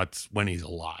of his guts when he's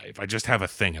alive. I just have a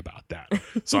thing about that.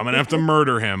 So I'm going to have to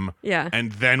murder him. Yeah.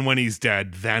 And then when he's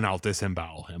dead, then I'll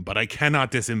disembowel him. But I cannot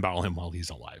disembowel him while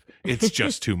he's alive. It's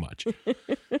just too much.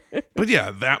 But yeah,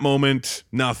 that moment,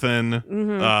 nothing.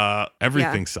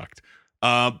 Everything sucked.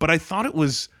 But I thought it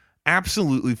was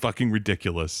absolutely fucking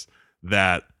ridiculous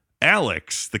that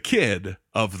Alex, the kid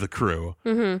of the crew,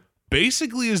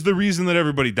 basically is the reason that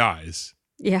everybody dies.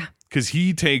 Yeah. Because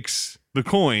he takes the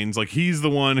coins, like he's the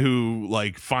one who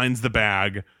like finds the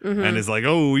bag and is like,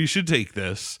 oh, we should take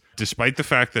this, despite the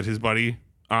fact that his buddy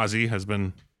Ozzy has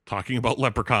been talking about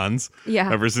leprechauns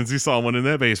ever since he saw one in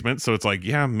that basement. So it's like,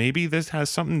 yeah, maybe this has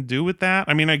something to do with that.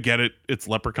 I mean, I get it, it's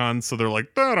leprechauns, so they're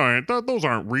like, those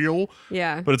aren't real.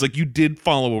 Yeah. But it's like, you did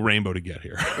follow a rainbow to get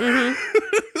here.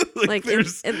 like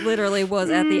it literally was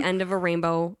at the end of a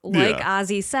rainbow, like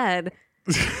Ozzy said.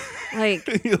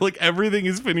 Like everything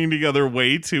is fitting together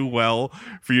way too well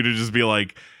for you to just be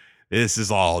like, this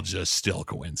is all just still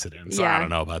coincidence. Yeah. I don't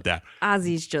know about that.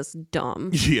 Ozzy's just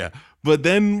dumb. Yeah. But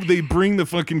then they bring the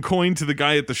fucking coin to the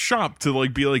guy at the shop to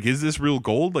like be like, is this real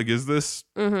gold? Like, is this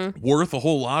worth a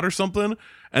whole lot or something?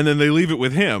 And then they leave it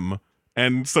with him.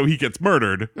 And so he gets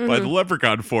murdered by the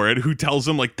leprechaun for it, who tells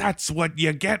him, like, that's what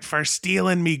you get for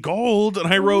stealing me gold. And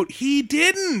I wrote, he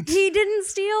didn't. He didn't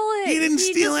steal it. He didn't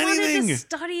steal just anything. Wanted to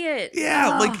study it.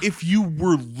 Yeah, like if you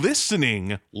were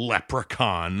listening,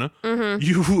 leprechaun,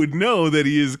 you would know that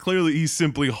he's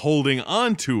simply holding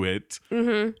on to it.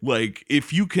 Like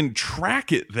if you can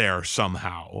track it there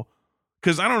somehow,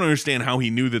 because I don't understand how he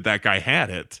knew that guy had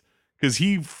it. Because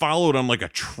he followed on like a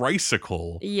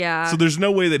tricycle. Yeah. So there's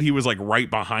no way that he was like right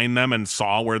behind them and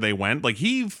saw where they went. Like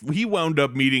he wound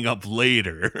up meeting up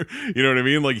later. You know what I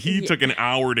mean? Like he took an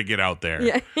hour to get out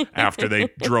there after they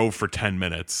drove for 10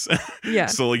 minutes. Yeah.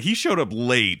 So like he showed up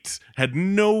late, had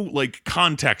no like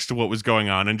context to what was going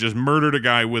on, and just murdered a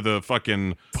guy with a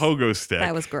fucking pogo stick.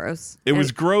 That was gross. It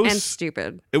was gross. And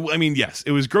stupid. I mean, yes,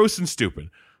 it was gross and stupid.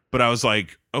 But I was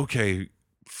like, okay,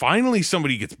 finally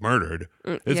somebody gets murdered.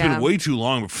 It's been way too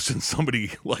long since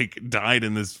somebody like died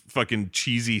in this fucking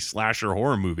cheesy slasher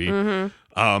horror movie. And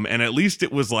at least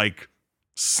it was like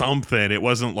something. It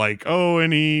wasn't like, oh,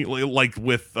 and he like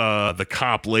with the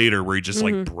cop later where he just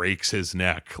like breaks his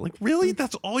neck. Like, really?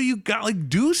 That's all you got? Like,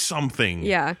 do something.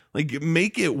 Yeah. Like,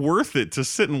 make it worth it to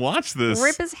sit and watch this.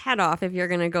 Rip his head off if you're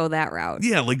going to go that route.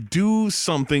 Yeah, like do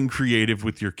something creative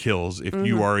with your kills if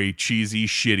you are a cheesy,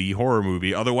 shitty horror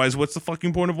movie. Otherwise, what's the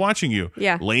fucking point of watching you?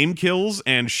 Yeah. Lame kills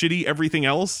and shitty everything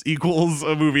else equals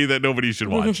a movie that nobody should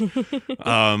watch.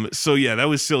 So yeah, that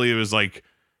was silly. It was like,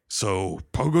 so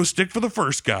pogo stick for the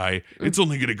first guy. It's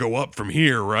only going to go up from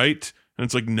here, right? And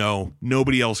it's like, no,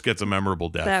 nobody else gets a memorable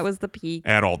death. That was the peak.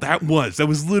 At all. That was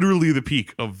literally the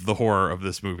peak of the horror of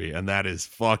this movie. And that is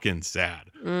fucking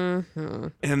sad. And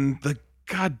the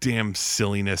goddamn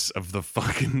silliness of the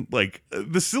fucking, like,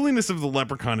 the silliness of the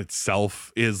leprechaun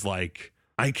itself is like,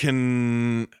 I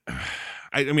mean,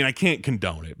 I can't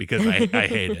condone it because I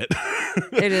hate it.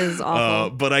 It is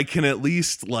awful. But I can at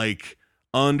least, like,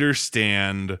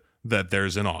 understand that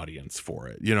there's an audience for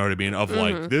it. You know what I mean? Of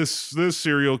like this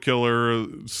serial killer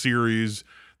series,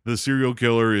 the serial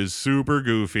killer is super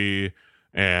goofy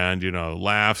and, you know,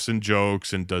 laughs and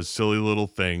jokes and does silly little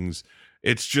things.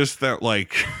 It's just that,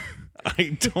 like,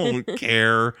 I don't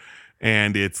care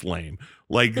and it's lame.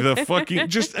 Like the fucking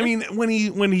just, I mean, when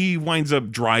he winds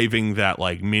up driving that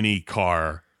like mini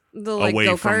car The like away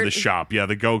go-kart? from the shop. Yeah,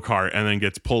 the go-kart, and then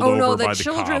gets pulled Oh over no, by the the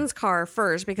children's cop. car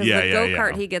first because Yeah, the yeah,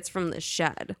 go-kart yeah. he gets from the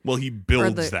shed. Well, he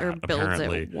builds that, or builds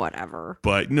apparently. it, whatever.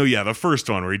 But no, yeah, the first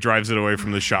one where he drives it away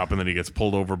from the shop and then he gets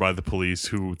pulled over by the police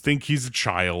who think he's a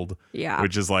child. Yeah.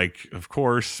 Which is like, of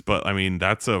course, but I mean,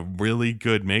 that's a really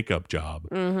good makeup job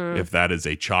if that is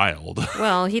a child.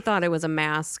 Well, he thought it was a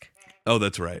mask. Oh,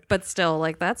 that's right. But still,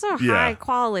 like, that's a Yeah. high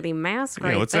quality mask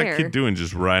right Yeah, what's there. that kid doing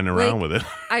just riding around with it?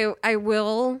 I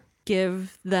will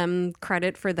give them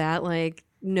credit for that. Like,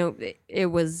 no, it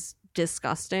was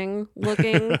disgusting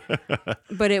looking,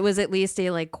 but it was at least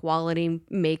a like quality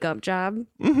makeup job.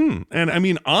 And I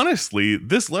mean, honestly,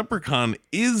 this leprechaun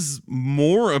is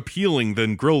more appealing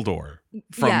than Grildor.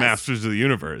 from Yes. Masters of the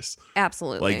Universe.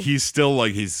 Absolutely. Like he's still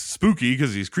like he's spooky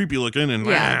because he's creepy looking and,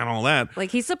 and all that.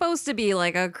 Like he's supposed to be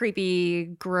like a creepy,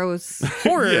 gross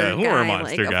horror horror guy.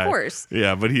 monster like, guy. Of course.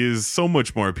 Yeah, but he is so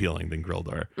much more appealing than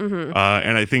Grildar.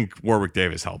 And I think Warwick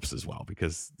Davis helps as well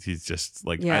because he's just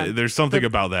like there's something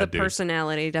about that the dude.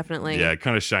 Personality, definitely. Yeah, it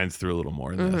kind of shines through a little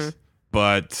more in this.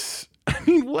 But I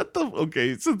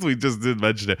mean, since we just did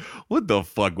mention it, what the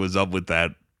fuck was up with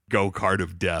that go-kart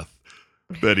of death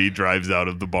that he drives out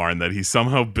of the barn that he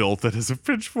somehow built that has a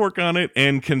pitchfork on it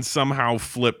and can somehow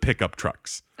flip pickup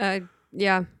trucks?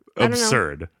 Yeah.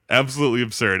 Absurd. Absolutely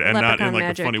absurd. And Leprechaun not in like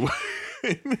magic. a funny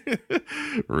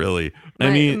way. Really.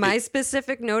 My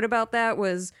specific note about that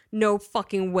was no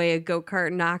fucking way a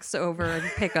go-kart knocks over a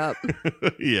pickup.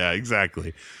 Yeah,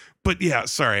 exactly. But yeah,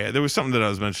 sorry. There was something that I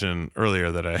was mentioning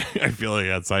earlier that I feel like I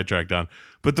got sidetracked on.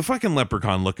 But the fucking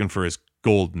leprechaun looking for his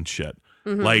gold and shit.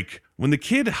 Like when the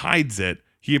kid hides it,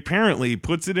 he apparently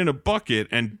puts it in a bucket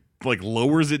and like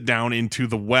lowers it down into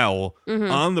the well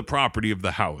on the property of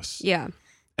the house. Yeah.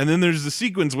 And then there's the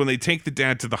sequence when they take the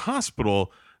dad to the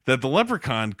hospital that the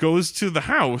leprechaun goes to the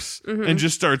house and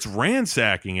just starts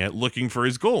ransacking it looking for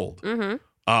his gold.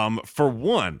 For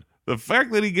one, the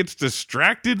fact that he gets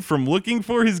distracted from looking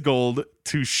for his gold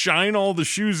to shine all the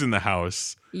shoes in the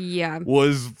house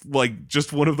was like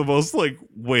just one of the most like,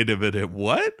 wait a minute,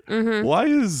 what? Why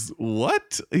is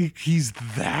what? He's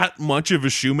that much of a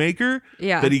shoemaker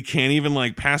that he can't even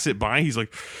like pass it by. He's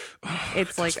like,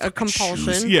 it's like a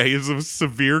compulsion. Shoes. Yeah, he has a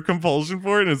severe compulsion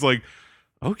for it. And it's like,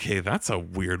 okay, that's a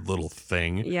weird little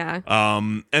thing. Yeah.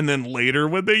 And then later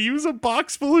when they use a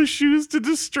box full of shoes to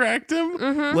distract him,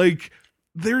 like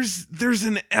there's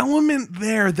an element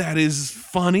there that is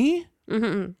funny,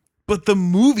 but the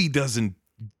movie doesn't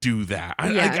do that.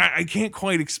 I can't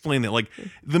quite explain it. Like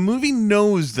the movie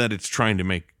knows that it's trying to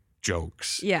make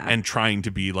jokes and trying to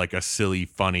be like a silly,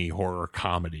 funny horror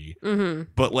comedy.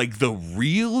 But like the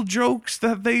real jokes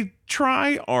that they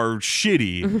try are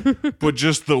shitty, but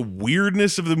just the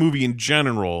weirdness of the movie in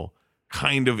general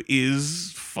kind of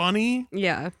is funny.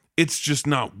 Yeah. It's just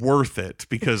not worth it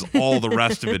because all the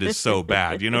rest of it is so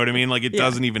bad. You know what I mean? Like it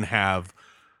doesn't even have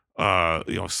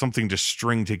something to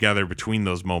string together between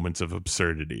those moments of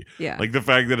absurdity. Yeah. Like the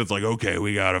fact that it's like, okay,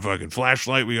 we got a fucking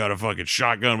flashlight, we got a fucking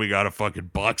shotgun, we got a fucking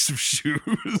box of shoes.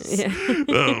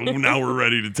 Now we're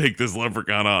ready to take this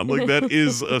leprechaun on. Like that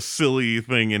is a silly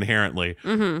thing inherently.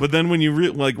 But then when you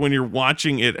when you're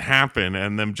watching it happen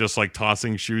and them just like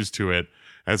tossing shoes to it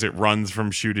as it runs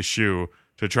from shoe to shoe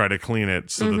to try to clean it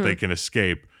so that they can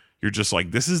escape, you're just like,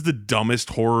 this is the dumbest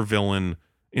horror villain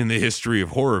in the history of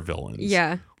horror villains.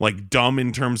 Yeah. Like dumb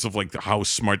in terms of like how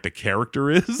smart the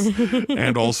character is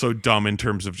and also dumb in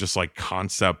terms of just like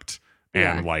concept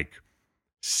and like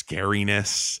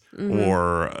scariness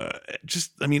or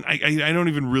I don't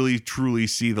even really truly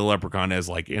see the leprechaun as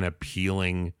like an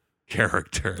appealing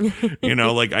character.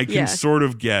 Like I can sort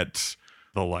of get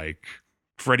the like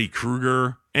Freddy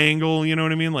Krueger angle, you know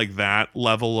what I mean? Like that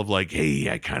level of like, hey,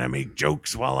 I kind of make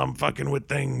jokes while I'm fucking with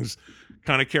things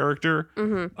kind of character.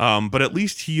 But at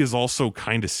least he is also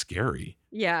kind of scary.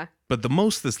 Yeah. But the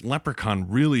most this leprechaun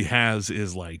really has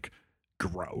is like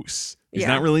gross. He's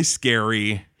not really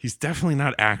scary. He's definitely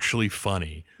not actually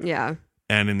funny. Yeah.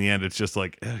 And in the end, it's just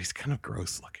like, he's kind of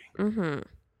gross looking.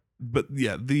 But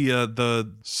yeah,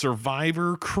 the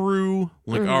survivor crew,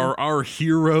 like our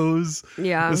heroes,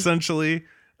 essentially,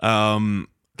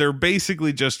 they're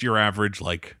basically just your average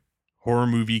like horror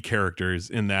movie characters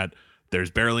in that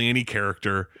there's barely any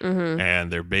character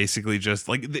and they're basically just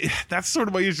like that's sort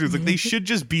of my issue. It's like they should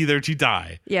just be there to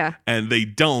die. Yeah. And they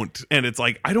don't. And it's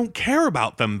like, I don't care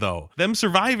about them though. Them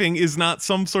surviving is not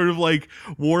some sort of like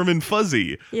warm and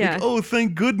fuzzy. Yeah. Like, oh,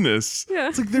 thank goodness. Yeah.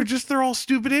 It's like they're all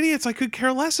stupid idiots. I could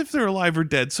care less if they're alive or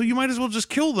dead. So you might as well just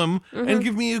kill them and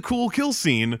give me a cool kill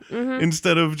scene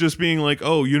instead of just being like,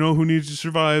 oh, you know who needs to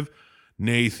survive?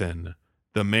 Nathan,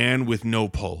 the man with no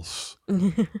pulse.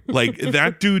 Like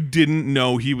that dude didn't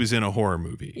know he was in a horror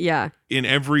movie. Yeah. In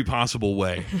every possible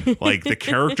way. Like the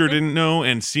character didn't know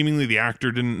and seemingly the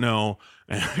actor didn't know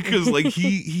because like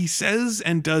he says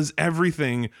and does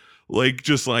everything like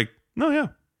just like, no, yeah.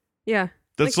 Yeah.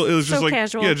 That's like, it was just so like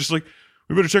casual. Yeah, just like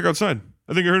we better check outside.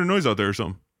 I think I heard a noise out there or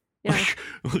something. Yeah.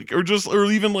 or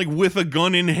even like with a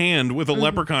gun in hand with a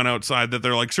leprechaun outside that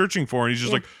they're like searching for and he's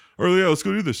just like, oh yeah, let's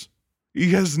go do this.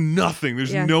 He has nothing.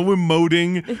 There's no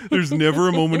emoting. There's never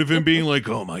a moment of him being like,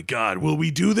 oh my God, will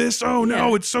we do this? Oh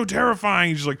no, it's so terrifying.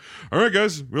 He's just like, all right,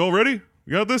 guys, we all ready?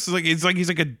 You got this? It's like he's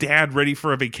like a dad ready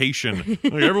for a vacation.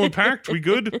 Like, everyone packed? We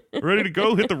good? Ready to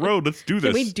go? Hit the road. Let's do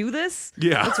this. Can we do this?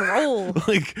 Yeah. Let's roll.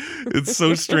 Like, it's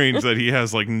so strange that he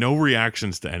has like no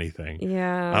reactions to anything.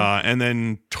 Yeah. And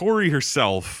then Tori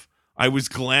herself, I was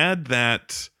glad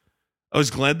that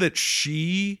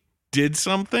she did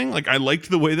something. Like, I liked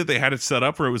the way that they had it set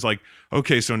up where it was like,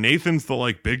 okay, so Nathan's the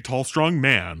like big, tall, strong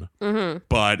man,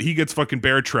 but he gets fucking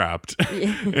bear trapped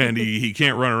and he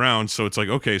can't run around. So it's like,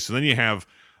 okay, so then you have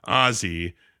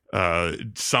Ozzy,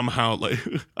 somehow, like,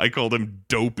 I called him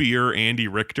dopier Andy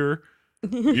Richter.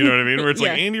 You know what I mean? Where it's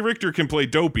like Andy Richter can play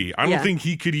dopey. I don't think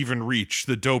he could even reach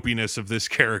the dopiness of this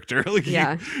character. Like,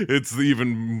 it's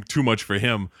even too much for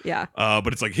him. Yeah.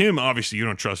 But it's like him, obviously, you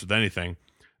don't trust with anything.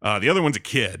 The other one's a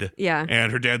kid. Yeah.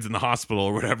 And her dad's in the hospital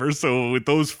or whatever. So with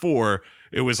those four,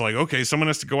 it was like, okay, someone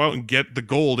has to go out and get the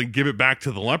gold and give it back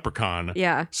to the leprechaun.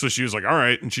 Yeah. So she was like, all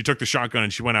right. And she took the shotgun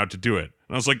and she went out to do it.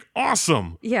 And I was like,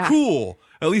 awesome. Yeah. Cool.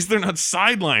 At least they're not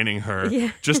sidelining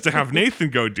her just to have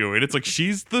Nathan go do it. It's like,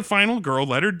 she's the final girl.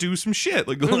 Let her do some shit.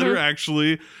 Like, let her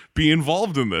actually be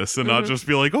involved in this and not just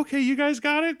be like, okay, you guys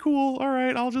got it. Cool. All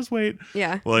right. I'll just wait.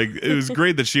 Yeah. Like, it was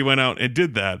great that she went out and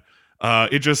did that.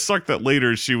 It just sucked that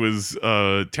later she was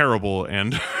terrible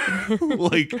and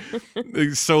like,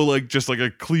 so like just like a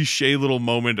cliche little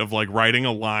moment of like writing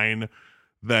a line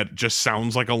that just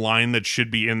sounds like a line that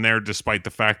should be in there, despite the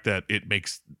fact that it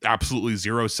makes absolutely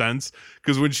zero sense.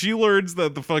 Because when she learns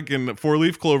that the fucking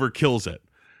 4-leaf clover kills it,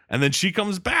 and then she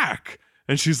comes back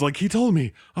and she's like, he told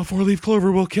me a 4-leaf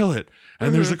clover will kill it,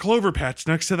 and there's a clover patch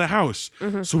next to the house,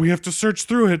 so we have to search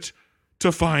through it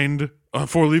to find a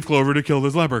 4-leaf clover to kill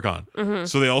this leprechaun.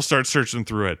 So they all start searching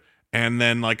through it. And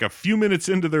then like a few minutes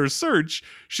into their search,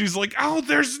 she's like, oh,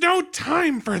 there's no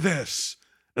time for this.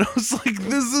 And I was like,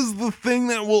 this is the thing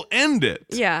that will end it.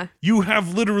 Yeah. You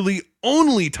have literally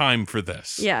only time for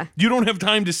this. Yeah. You don't have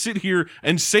time to sit here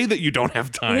and say that you don't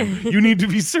have time. You need to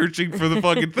be searching for the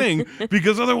fucking thing,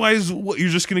 because otherwise you're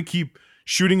just going to keep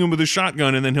shooting him with a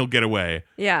shotgun and then he'll get away.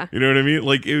 Yeah. You know what I mean?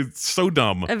 Like, it's so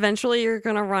dumb. Eventually you're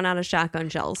going to run out of shotgun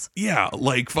shells. Yeah,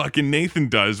 like fucking Nathan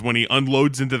does when he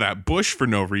unloads into that bush for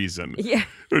no reason. Yeah.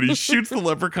 But he shoots the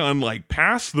leprechaun like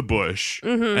past the bush,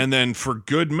 and then for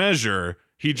good measure,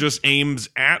 he just aims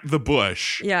at the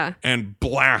bush and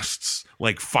blasts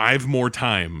like 5 more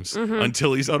times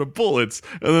until he's out of bullets.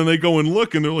 And then they go and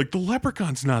look and they're like, the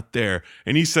leprechaun's not there.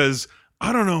 And he says,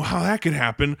 I don't know how that could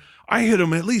happen. I hit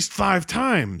him at least 5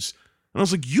 times. And I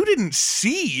was like, you didn't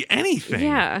see anything.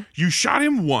 Yeah. You shot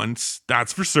him once,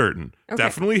 that's for certain. Okay.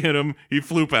 Definitely hit him. He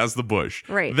flew past the bush.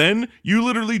 Right. Then you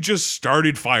literally just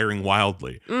started firing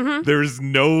wildly. There's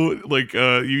no, like,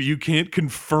 you can't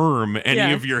confirm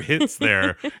any of your hits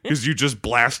there because you just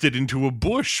blasted into a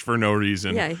bush for no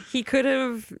reason. Yeah, he could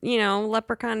have,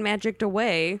 leprechaun magicked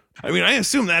away. I mean, I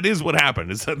assume that is what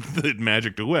happened, is that it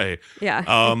magicked away. Yeah.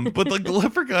 But like the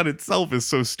leprechaun itself is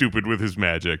so stupid with his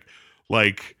magic.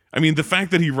 Like, I mean, the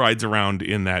fact that he rides around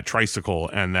in that tricycle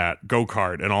and that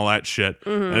go-kart and all that shit,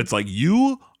 and it's like,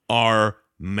 you are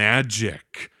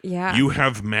magic. Yeah. You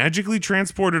have magically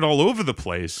transported all over the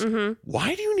place.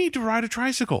 Why do you need to ride a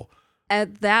tricycle?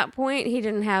 At that point, he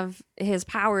didn't have his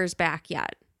powers back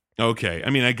yet. Okay, I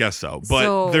mean, I guess so.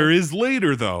 But there is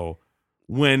later, though,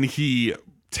 when he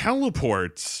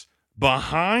teleports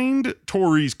behind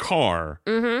Tori's car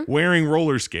wearing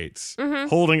roller skates,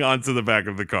 holding onto the back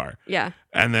of the car. Yeah.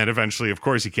 And then eventually, of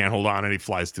course, he can't hold on and he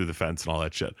flies through the fence and all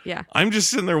that shit. Yeah. I'm just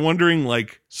sitting there wondering,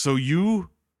 like, so you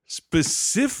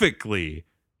specifically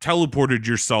teleported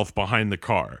yourself behind the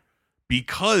car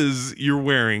because you're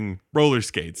wearing roller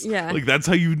skates. Yeah. Like, that's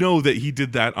how you know that he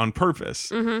did that on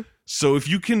purpose. So if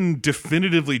you can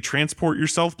definitively transport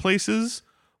yourself places,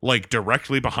 like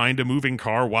directly behind a moving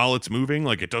car while it's moving,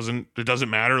 like it doesn't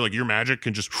matter, like your magic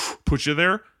can just put you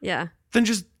there. Yeah. Then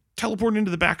just teleport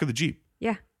into the back of the Jeep.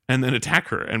 Yeah. And then attack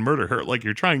her and murder her like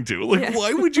you're trying to. Like,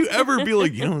 why would you ever be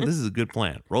like, this is a good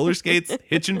plan. Roller skates,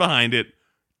 hitching behind it.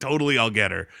 Totally, I'll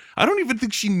get her. I don't even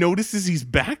think she notices he's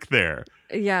back there.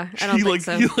 Yeah, I don't think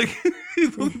so.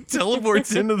 He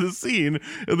teleports into the scene,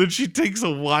 and then she takes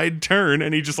a wide turn,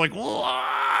 and he just like,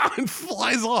 and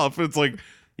flies off. It's like,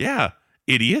 yeah,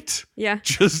 idiot. Yeah.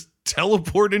 Just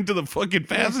teleport into the fucking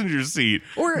passenger seat.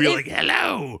 Or be like,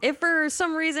 hello. If for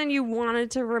some reason you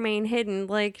wanted to remain hidden,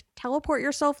 like teleport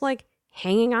yourself like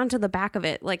hanging onto the back of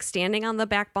it, like standing on the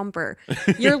back bumper.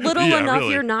 You're little enough,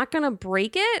 really. You're not going to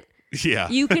break it. Yeah.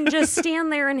 You can just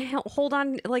stand there and hold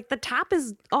on. Like the top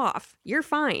is off. You're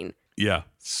fine. Yeah.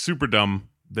 Super dumb.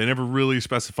 They never really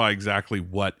specify exactly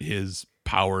what his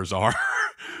powers are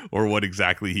or what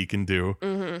exactly he can do.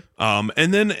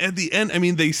 And then at the end, I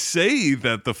mean, they say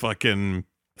that the fucking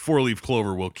 4-leaf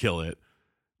clover will kill it.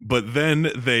 But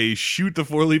then they shoot the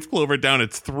 4-leaf clover down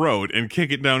its throat and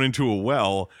kick it down into a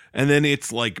well. And then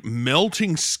its like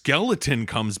melting skeleton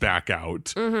comes back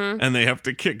out. And they have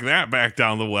to kick that back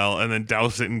down the well and then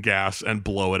douse it in gas and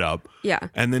blow it up. Yeah.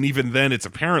 And then even then it's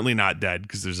apparently not dead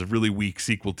because there's a really weak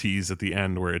sequel tease at the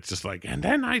end where it's just like, and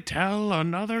then I tell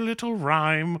another little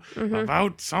rhyme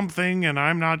about something and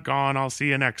I'm not gone. I'll see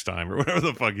you next time or whatever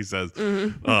the fuck he says.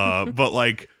 But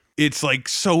like, it's like,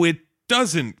 so it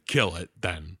doesn't kill it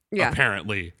then,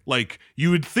 apparently. Like,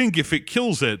 you would think if it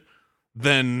kills it,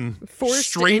 then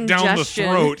Forced straight down the ingestion.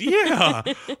 throat. Yeah.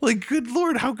 Like, good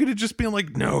Lord, how could it just be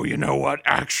like, no, you know what?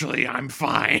 Actually, I'm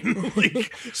fine.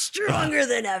 Like, Stronger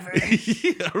than ever.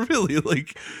 yeah, really.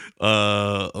 Like,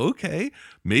 okay.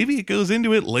 Maybe it goes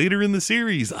into it later in the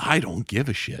series. I don't give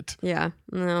a shit. Yeah.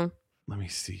 No. Let me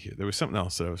see here. There was something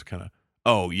else that I was kind of,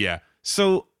 oh, yeah.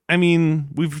 So, I mean,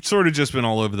 we've sort of just been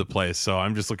all over the place, so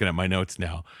I'm just looking at my notes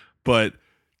now. But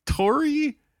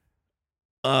Tori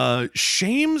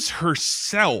shames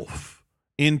herself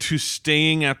into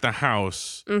staying at the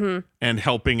house and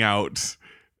helping out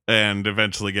and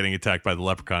eventually getting attacked by the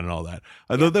leprechaun and all that.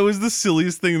 I thought that was the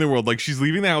silliest thing in the world. Like, she's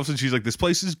leaving the house and she's like, this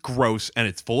place is gross and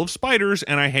it's full of spiders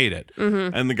and I hate it.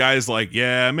 And the guy's like,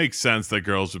 yeah, it makes sense that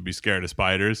girls would be scared of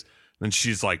spiders. And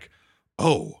she's like,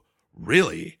 oh,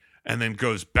 really? And then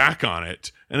goes back on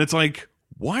it. And it's like,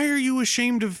 why are you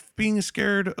ashamed of being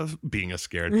scared of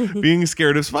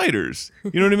spiders?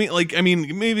 You know what I mean? Like, I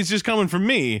mean, maybe it's just coming from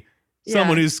me,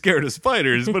 someone who's scared of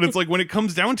spiders. But it's like, when it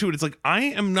comes down to it, it's like, I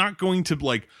am not going to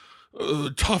like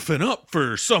toughen up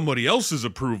for somebody else's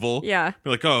approval. Yeah. Be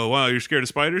like, oh, wow, you're scared of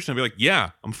spiders? And I'll be like, yeah,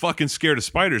 I'm fucking scared of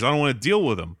spiders. I don't want to deal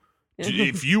with them.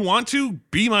 If you want to,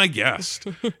 be my guest,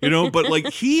 you know, but like,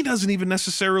 he doesn't even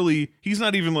necessarily, he's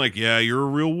not even like, yeah, you're a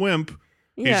real wimp.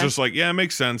 He's just like, yeah, it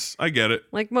makes sense. I get it.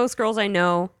 Like most girls I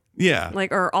know. Yeah.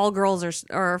 Like, or all girls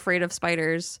are afraid of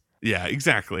spiders. Yeah,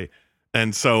 exactly.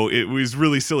 And so it was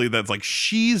really silly that's like,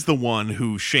 she's the one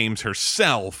who shames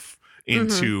herself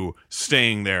into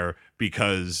staying there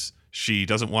because she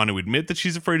doesn't want to admit that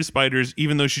she's afraid of spiders,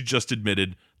 even though she just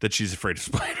admitted that she's afraid of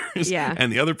spiders. Yeah.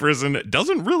 And the other person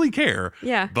doesn't really care.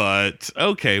 Yeah. But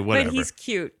okay, whatever. But he's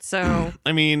cute, so.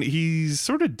 I mean, he's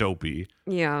sort of dopey.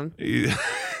 Yeah.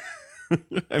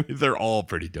 I mean, they're all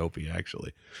pretty dopey,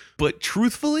 actually. But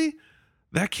truthfully,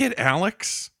 that kid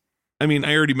Alex, I mean,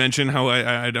 I already mentioned how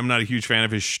I'm not a huge fan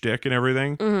of his shtick and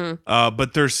everything.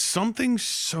 But there's something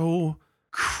so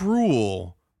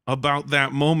cruel about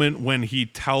that moment when he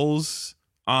tells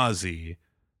Ozzy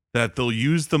that they'll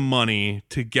use the money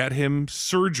to get him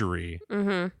surgery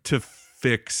to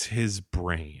fix his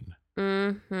brain.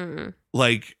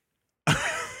 Like,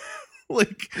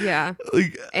 yeah.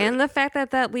 Like, and the fact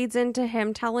that leads into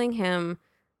him telling him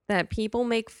that people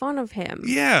make fun of him.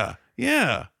 Yeah.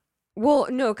 Yeah. Well,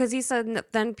 no, because he said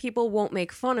then people won't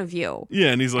make fun of you.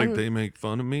 Yeah. And he's like, they make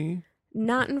fun of me?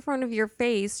 Not in front of your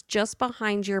face, just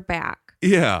behind your back.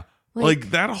 Yeah.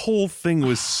 Like that whole thing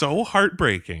was so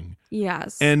heartbreaking.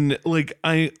 Yes. And like,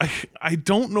 I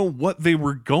don't know what they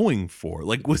were going for.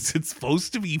 Like, was it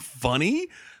supposed to be funny?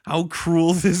 How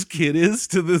cruel this kid is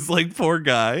to this like poor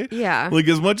guy. Yeah. Like,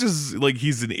 as much as like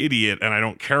he's an idiot and I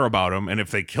don't care about him, and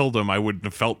if they killed him I wouldn't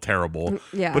have felt terrible.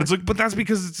 Yeah. But it's like, but that's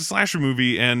because it's a slasher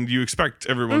movie and you expect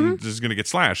everyone is gonna get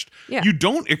slashed. Yeah. You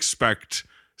don't expect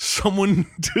someone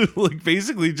to like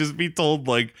basically just be told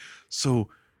like, so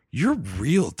you're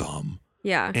real dumb.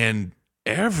 Yeah. And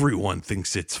everyone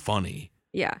thinks it's funny.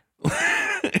 Yeah.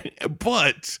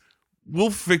 But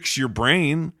we'll fix your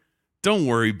brain. Don't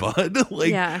worry, bud.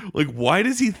 Like, why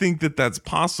does he think that that's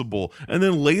possible? And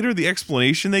then later, the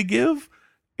explanation they give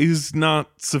is not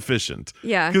sufficient.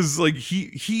 Yeah. Because like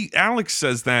Alex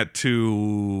says that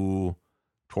to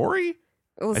Tori.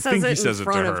 Well, I think he says it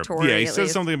to her. Tori, yeah, he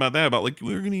says something about that, about like,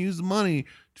 we're going to use the money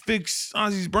to fix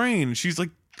Ozzy's brain. And she's like,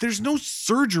 there's no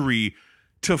surgery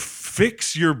to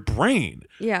fix your brain.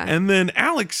 Yeah. And then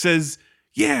Alex says,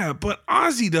 yeah, but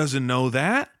Ozzy doesn't know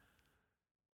that.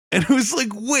 And it was like,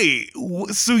 wait,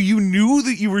 so you knew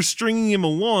that you were stringing him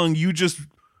along? You just,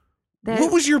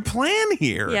 what was your plan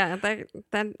here? Yeah,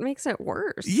 that makes it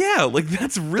worse. Yeah, like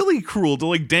that's really cruel to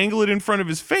like dangle it in front of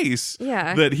his face.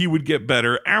 Yeah. That he would get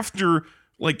better after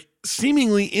like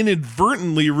seemingly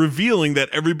inadvertently revealing that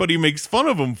everybody makes fun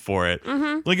of him for it.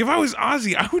 Like if I was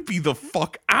Ozzy, I would be the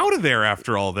fuck out of there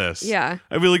after all this. Yeah.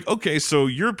 I'd be like, okay, so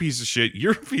you're a piece of shit.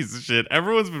 You're a piece of shit.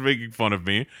 Everyone's been making fun of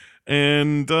me.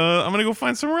 And I'm going to go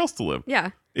find somewhere else to live. Yeah.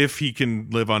 If he can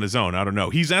live on his own. I don't know.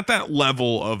 He's at that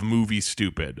level of movie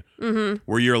stupid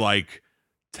where you're like,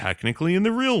 technically in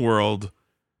the real world,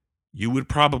 you would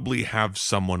probably have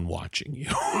someone watching you.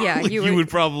 Yeah, like you would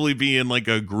probably be in like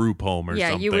a group home or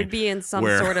something. Yeah, you would be in some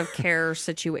sort of care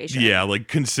situation. Yeah, like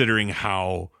considering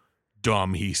how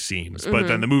dumb he seems. But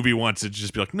then the movie wants it to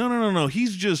just be like, no.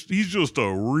 He's just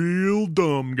a real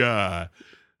dumb guy.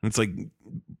 And it's like,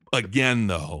 again,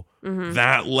 though,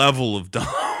 that level of dumb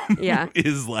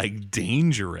is like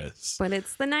dangerous. But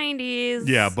it's the 90s.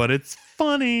 Yeah, but it's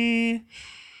funny.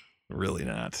 Really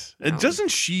not. No.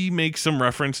 Doesn't she make some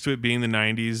reference to it being the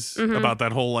 90s about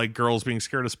that whole like girls being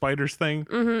scared of spiders thing?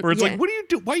 Where it's like, what do you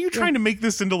do? Why are you trying to make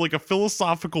this into like a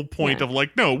philosophical point of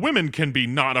like, no, women can be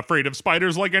not afraid of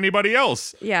spiders like anybody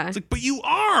else? Yeah. It's like, but you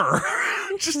are.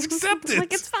 Just accept it.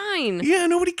 Like, it's fine. Yeah,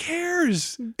 nobody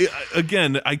cares.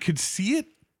 Again, I could see it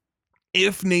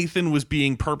if Nathan was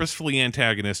being purposefully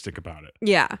antagonistic about it.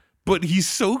 Yeah. But he's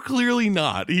so clearly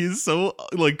not. He is so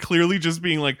like clearly just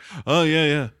being like, oh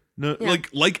yeah. No,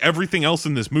 like everything else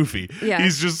in this movie. Yeah.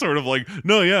 He's just sort of like,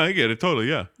 no, yeah, I get it, totally,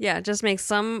 yeah. Yeah, just makes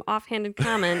some offhanded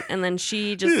comment, and then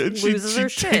she just loses her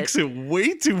shit. She takes it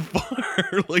way too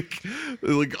far. like,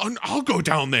 I'll go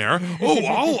down there. Oh,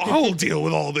 I'll deal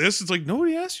with all this. It's like,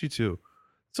 nobody asked you to.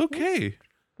 It's okay.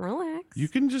 Relax. You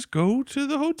can just go to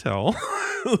the hotel,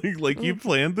 like you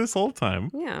planned this whole time.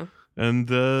 Yeah.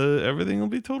 And everything will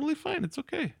be totally fine. It's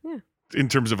okay. Yeah. In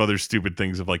terms of other stupid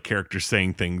things of like characters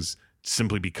saying things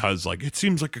simply because like it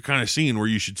seems like a kind of scene where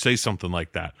you should say something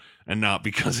like that and not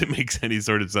because it makes any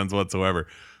sort of sense whatsoever.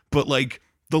 But like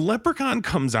the leprechaun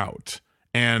comes out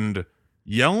and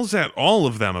yells at all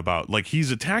of them about like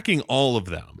he's attacking all of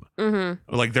them.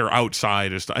 Like they're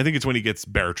outside. I think it's when he gets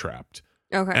bear trapped.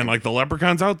 Okay. And like the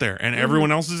leprechaun's out there and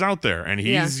everyone else is out there and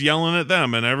he's yelling at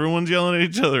them and everyone's yelling at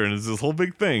each other and it's this whole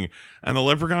big thing. And the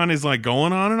leprechaun is like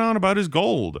going on and on about his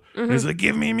gold. And he's like,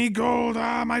 give me gold.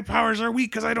 My powers are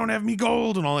weak because I don't have me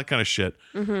gold and all that kind of shit.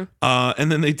 And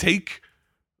then they take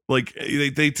like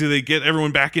they get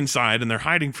everyone back inside and they're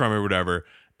hiding from it or whatever.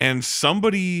 And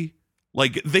somebody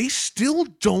like they still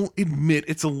don't admit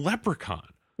it's a leprechaun.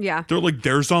 Yeah. They're like,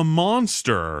 there's a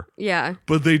monster. Yeah.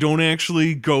 But they don't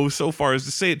actually go so far as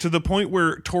to say it to the point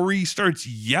where Tori starts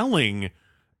yelling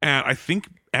at, I think,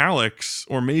 Alex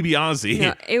or maybe Ozzy.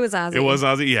 No, it was Ozzy. It was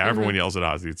Ozzy. Yeah, everyone yells at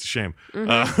Ozzy. It's a shame.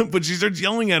 But she starts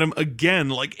yelling at him again,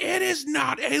 like, it is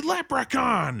not a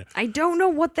leprechaun. I don't know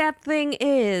what that thing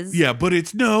is. Yeah, but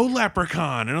it's no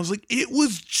leprechaun. And I was like, it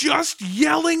was just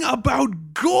yelling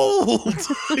about gold.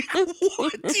 Like,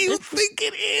 what do you think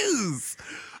it is?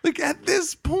 Like at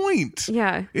this point,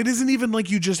 it isn't even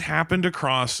like you just happened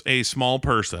across a small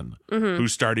person who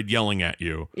started yelling at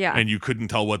you, and you couldn't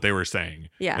tell what they were saying,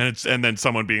 and then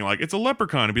someone being like, "It's a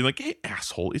leprechaun," and being like, "Hey,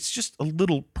 asshole, it's just a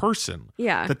little person."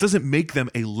 Yeah, that doesn't make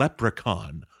them a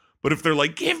leprechaun. But if they're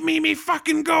like, "Give me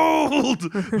fucking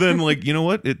gold," then like, you know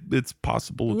what? It's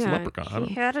possible it's a leprechaun.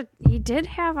 He did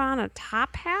have on a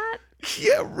top hat.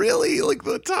 Yeah, really. Like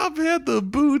the top hat, the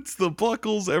boots, the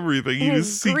buckles, everything.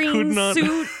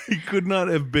 He could not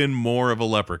have been more of a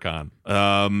leprechaun.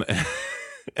 And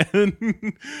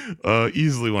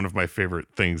easily one of my favorite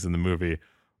things in the movie.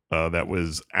 That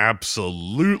was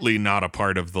absolutely not a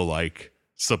part of the like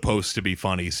supposed to be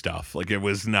funny stuff. Like it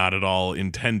was not at all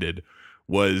intended.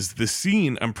 Was the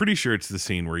scene? I'm pretty sure it's the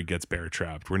scene where he gets bear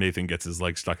trapped, where Nathan gets his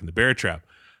leg stuck in the bear trap,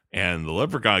 and the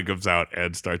leprechaun comes out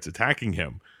and starts attacking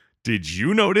him. Did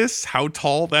you notice how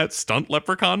tall that stunt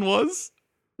leprechaun was?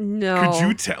 No. Could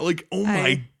you tell? Like, oh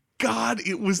my God,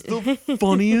 it was the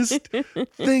funniest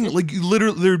thing. Like,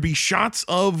 literally, there'd be shots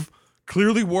of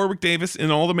clearly Warwick Davis in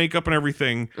all the makeup and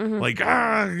everything, like,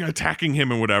 attacking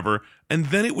him and whatever. And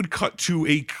then it would cut to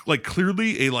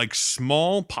clearly a, like,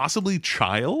 small, possibly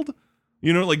child,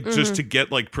 you know, like, just to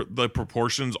get, like, the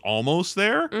proportions almost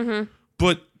there.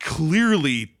 But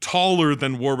clearly taller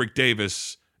than Warwick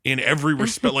Davis in every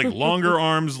respect, like longer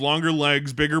arms, longer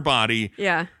legs, bigger body.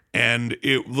 Yeah. And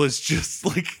it was just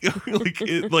like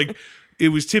it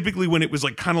was typically when it was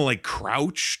like kind of like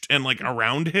crouched and like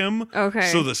around him. Okay.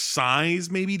 So the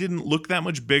size maybe didn't look that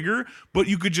much bigger, but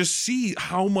you could just see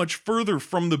how much further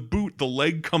from the boot the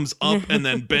leg comes up and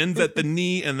then bends at the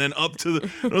knee and then up to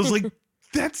the. And I was like,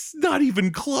 that's not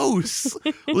even close.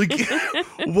 Like,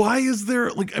 why is there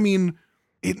like? I mean,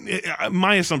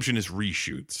 my assumption is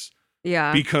reshoots.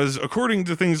 Yeah. Because according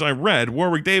to things I read,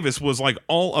 Warwick Davis was like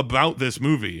all about this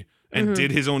movie and did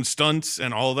his own stunts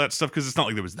and all that stuff because it's not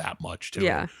like there was that much to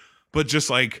it. But just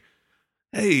like,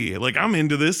 hey, like I'm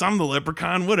into this. I'm the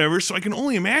leprechaun, whatever. So I can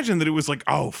only imagine that it was like,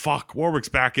 oh, fuck, Warwick's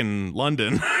back in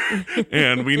London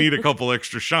and we need a couple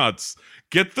extra shots.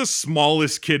 get the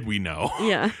smallest kid we know.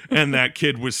 Yeah. And that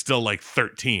kid was still like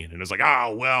 13. And it was like,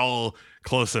 well,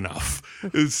 close enough.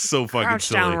 It's so fucking Crouch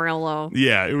silly. down real low.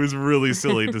 Yeah, it was really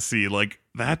silly to see. Like,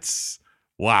 that's,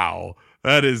 wow.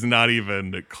 That is not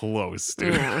even close,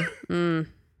 dude. Yeah. Mm.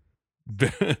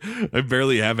 I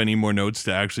barely have any more notes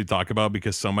to actually talk about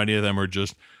because so many of them are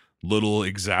just little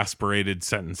exasperated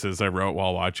sentences I wrote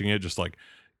while watching it. Just like,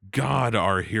 God,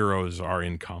 our heroes are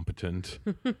incompetent.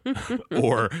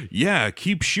 Or, yeah,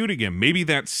 keep shooting him. Maybe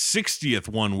that 60th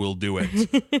one will do it.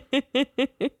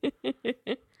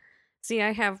 See,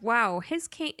 I have, wow,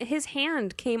 his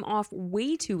hand came off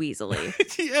way too easily.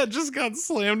 Yeah, just got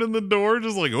slammed in the door.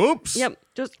 Just like, oops. Yep.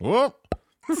 Just, Whoop.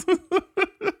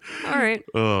 all right.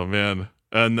 Oh, man.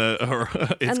 And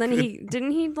then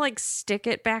he like stick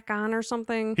it back on or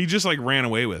something? He just like ran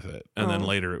away with it. And then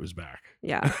later it was back.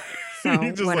 Yeah. So He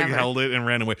just whatever. like held it and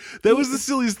ran away. That was the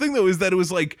silliest thing though, is that it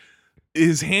was like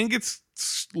his hand gets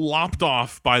lopped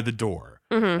off by the door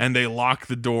and they lock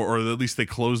the door, or at least they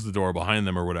close the door behind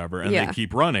them or whatever, and they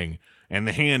keep running. And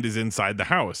the hand is inside the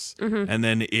house. And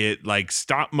then it like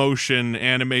stop motion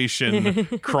animation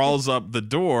crawls up the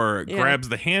door, grabs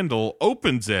the handle,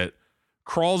 opens it,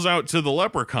 crawls out to the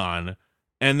leprechaun,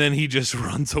 and then he just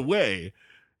runs away.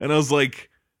 And I was like,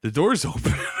 the door's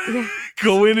open.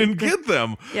 Go in and get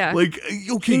them. Yeah. Like,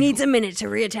 okay. He needs a minute to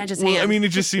reattach his hand. Well, I mean, it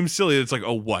just seems silly. It's like,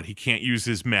 oh, what? He can't use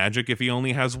his magic if he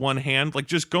only has one hand? Like,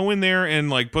 just go in there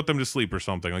and like put them to sleep or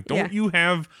something. Like, don't you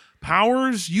have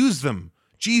powers? Use them.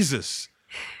 Jesus.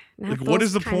 Not Like, what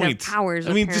is the those kind of point? powers,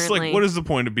 I mean, just like, apparently. what is the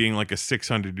point of being like a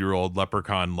 600-year-old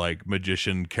leprechaun like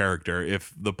magician character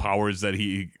if the powers that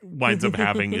he winds up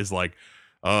having is like,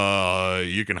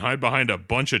 you can hide behind a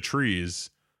bunch of trees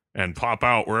and pop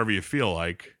out wherever you feel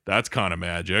like? That's kind of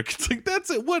magic. It's like, that's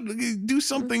it. What? Do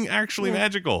something actually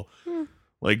magical.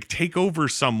 Like take over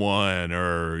someone,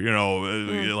 or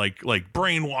like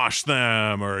brainwash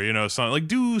them, or something. Like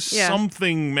do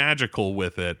something magical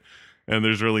with it. And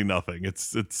there's really nothing.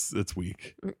 It's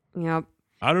weak. Yep.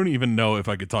 I don't even know if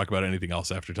I could talk about anything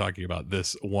else after talking about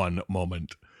this one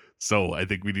moment. So I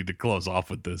think we need to close off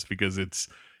with this because it's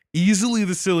easily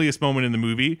the silliest moment in the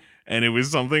movie. And it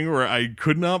was something where I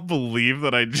could not believe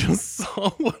that I just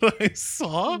saw what I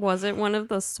saw. Was it one of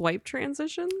the swipe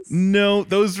transitions? No,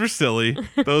 those were silly.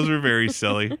 Those were very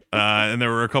silly. And there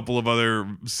were a couple of other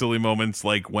silly moments,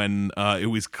 like when it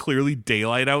was clearly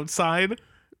daylight outside.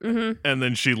 And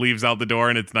then she leaves out the door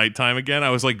and it's nighttime again.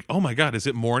 I was like, oh my God, is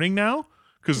it morning now?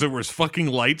 Because there was fucking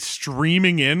light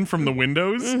streaming in from the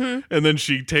windows. And then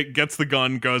she gets the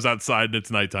gun, goes outside, and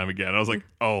it's nighttime again. I was like,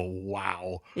 oh,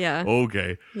 wow. Yeah.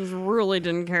 Okay. Just really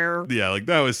didn't care. Yeah, like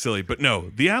that was silly. But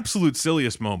no, the absolute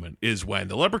silliest moment is when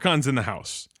the leprechaun's in the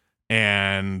house.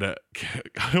 And I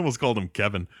almost called him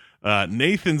Kevin.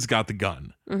 Nathan's got the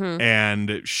gun.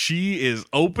 And she is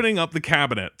opening up the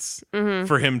cabinets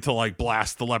for him to like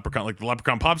blast the leprechaun. Like the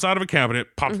leprechaun pops out of a cabinet,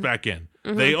 pops back in.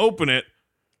 They open it.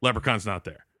 Leprechaun's not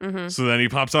there. So then he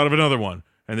pops out of another one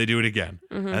and they do it again.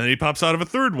 And then he pops out of a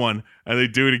third one and they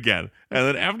do it again. And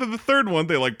then after the third one,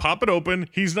 they like pop it open.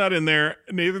 He's not in there.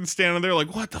 Nathan's standing there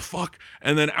like, what the fuck?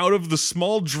 And then out of the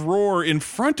small drawer in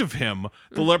front of him,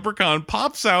 the leprechaun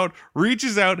pops out,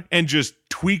 reaches out, and just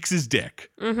tweaks his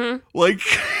dick. Like...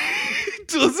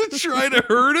 doesn't try to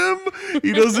hurt him.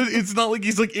 He doesn't. It's not like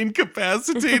he's like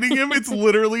incapacitating him. It's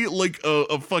literally like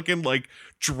a fucking like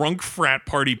drunk frat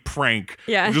party prank.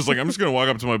 Yeah. I'm just like, I'm just gonna walk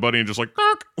up to my buddy and just like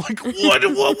what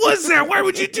was that? Why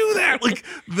would you do that? Like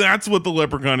that's what the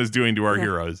leprechaun is doing to our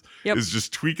heroes. Is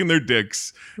just tweaking their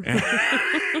dicks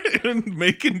and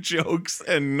making jokes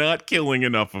and not killing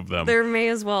enough of them. There may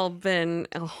as well have been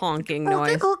a honking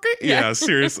noise. Yeah,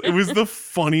 seriously. It was the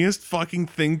funniest fucking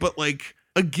thing, but like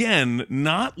again,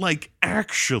 not like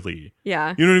actually.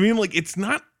 Yeah. You know what I mean? Like it's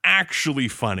not actually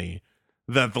funny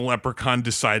that the leprechaun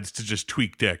decides to just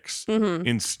tweak dicks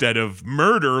instead of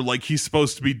murder like he's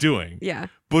supposed to be doing. Yeah.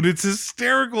 But it's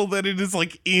hysterical that it is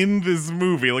like in this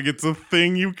movie. Like it's a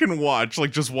thing you can watch,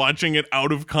 like just watching it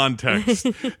out of context.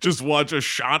 Just watch a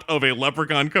shot of a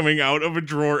leprechaun coming out of a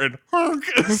drawer and honk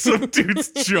some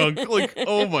dude's junk. Like,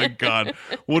 oh my God,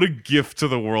 what a gift to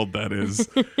the world that is.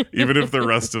 Even if the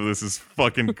rest of this is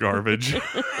fucking garbage.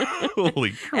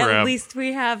 Holy crap. At least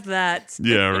we have that.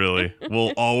 Yeah, really.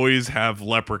 We'll always have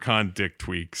leprechaun dick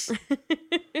tweaks.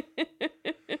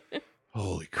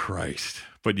 Holy Christ.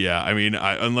 But yeah, I mean,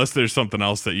 unless there's something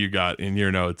else that you got in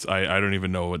your notes, I don't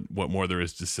even know what more there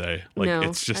is to say. Like, No,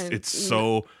 it's just, it's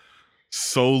so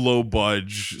low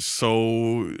budge,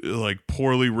 so like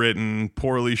poorly written,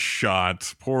 poorly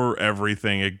shot, poor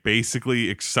everything. It basically,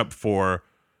 except for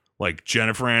like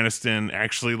Jennifer Aniston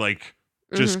actually like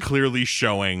just clearly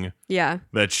showing Yeah.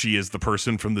 that she is the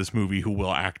person from this movie who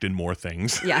will act in more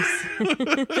things. Yes.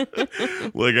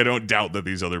 Like, I don't doubt that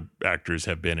these other actors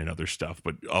have been in other stuff,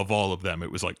 but of all of them,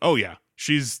 it was like, oh yeah,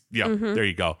 there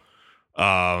you go.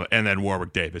 And then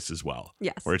Warwick Davis as well.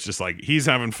 Yes. Where it's just like, he's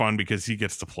having fun because he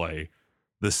gets to play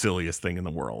the silliest thing in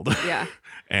the world. Yeah.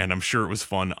 And I'm sure it was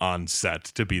fun on set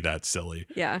to be that silly.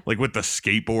 Yeah. Like with the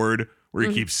skateboard, where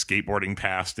he keeps skateboarding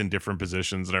past in different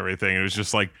positions and everything. It was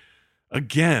just like,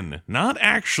 again, not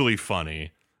actually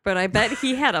funny. But I bet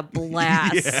he had a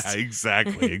blast. Yeah,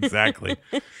 exactly.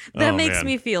 That makes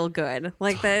me feel good.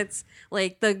 Like, that's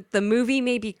like the movie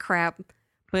may be crap,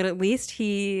 but at least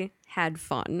he had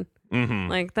fun.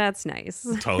 Like, that's nice.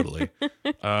 Totally.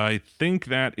 I think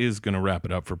that is going to wrap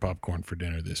it up for Popcorn for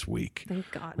Dinner this week. Thank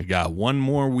God. We got one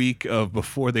more week of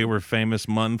Before They Were Famous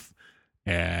month.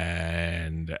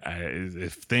 And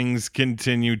if things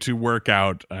continue to work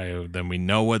out, then we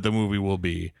know what the movie will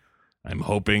be. I'm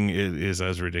hoping it is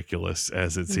as ridiculous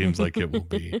as it seems like it will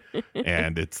be.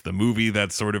 And it's the movie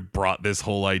that sort of brought this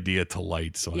whole idea to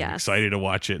light. So I'm excited to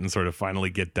watch it and sort of finally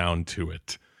get down to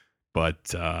it.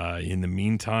 But in the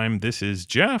meantime, this is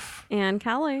Jeff. And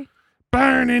Kelly.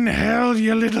 Burn in hell,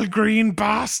 you little green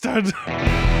bastard.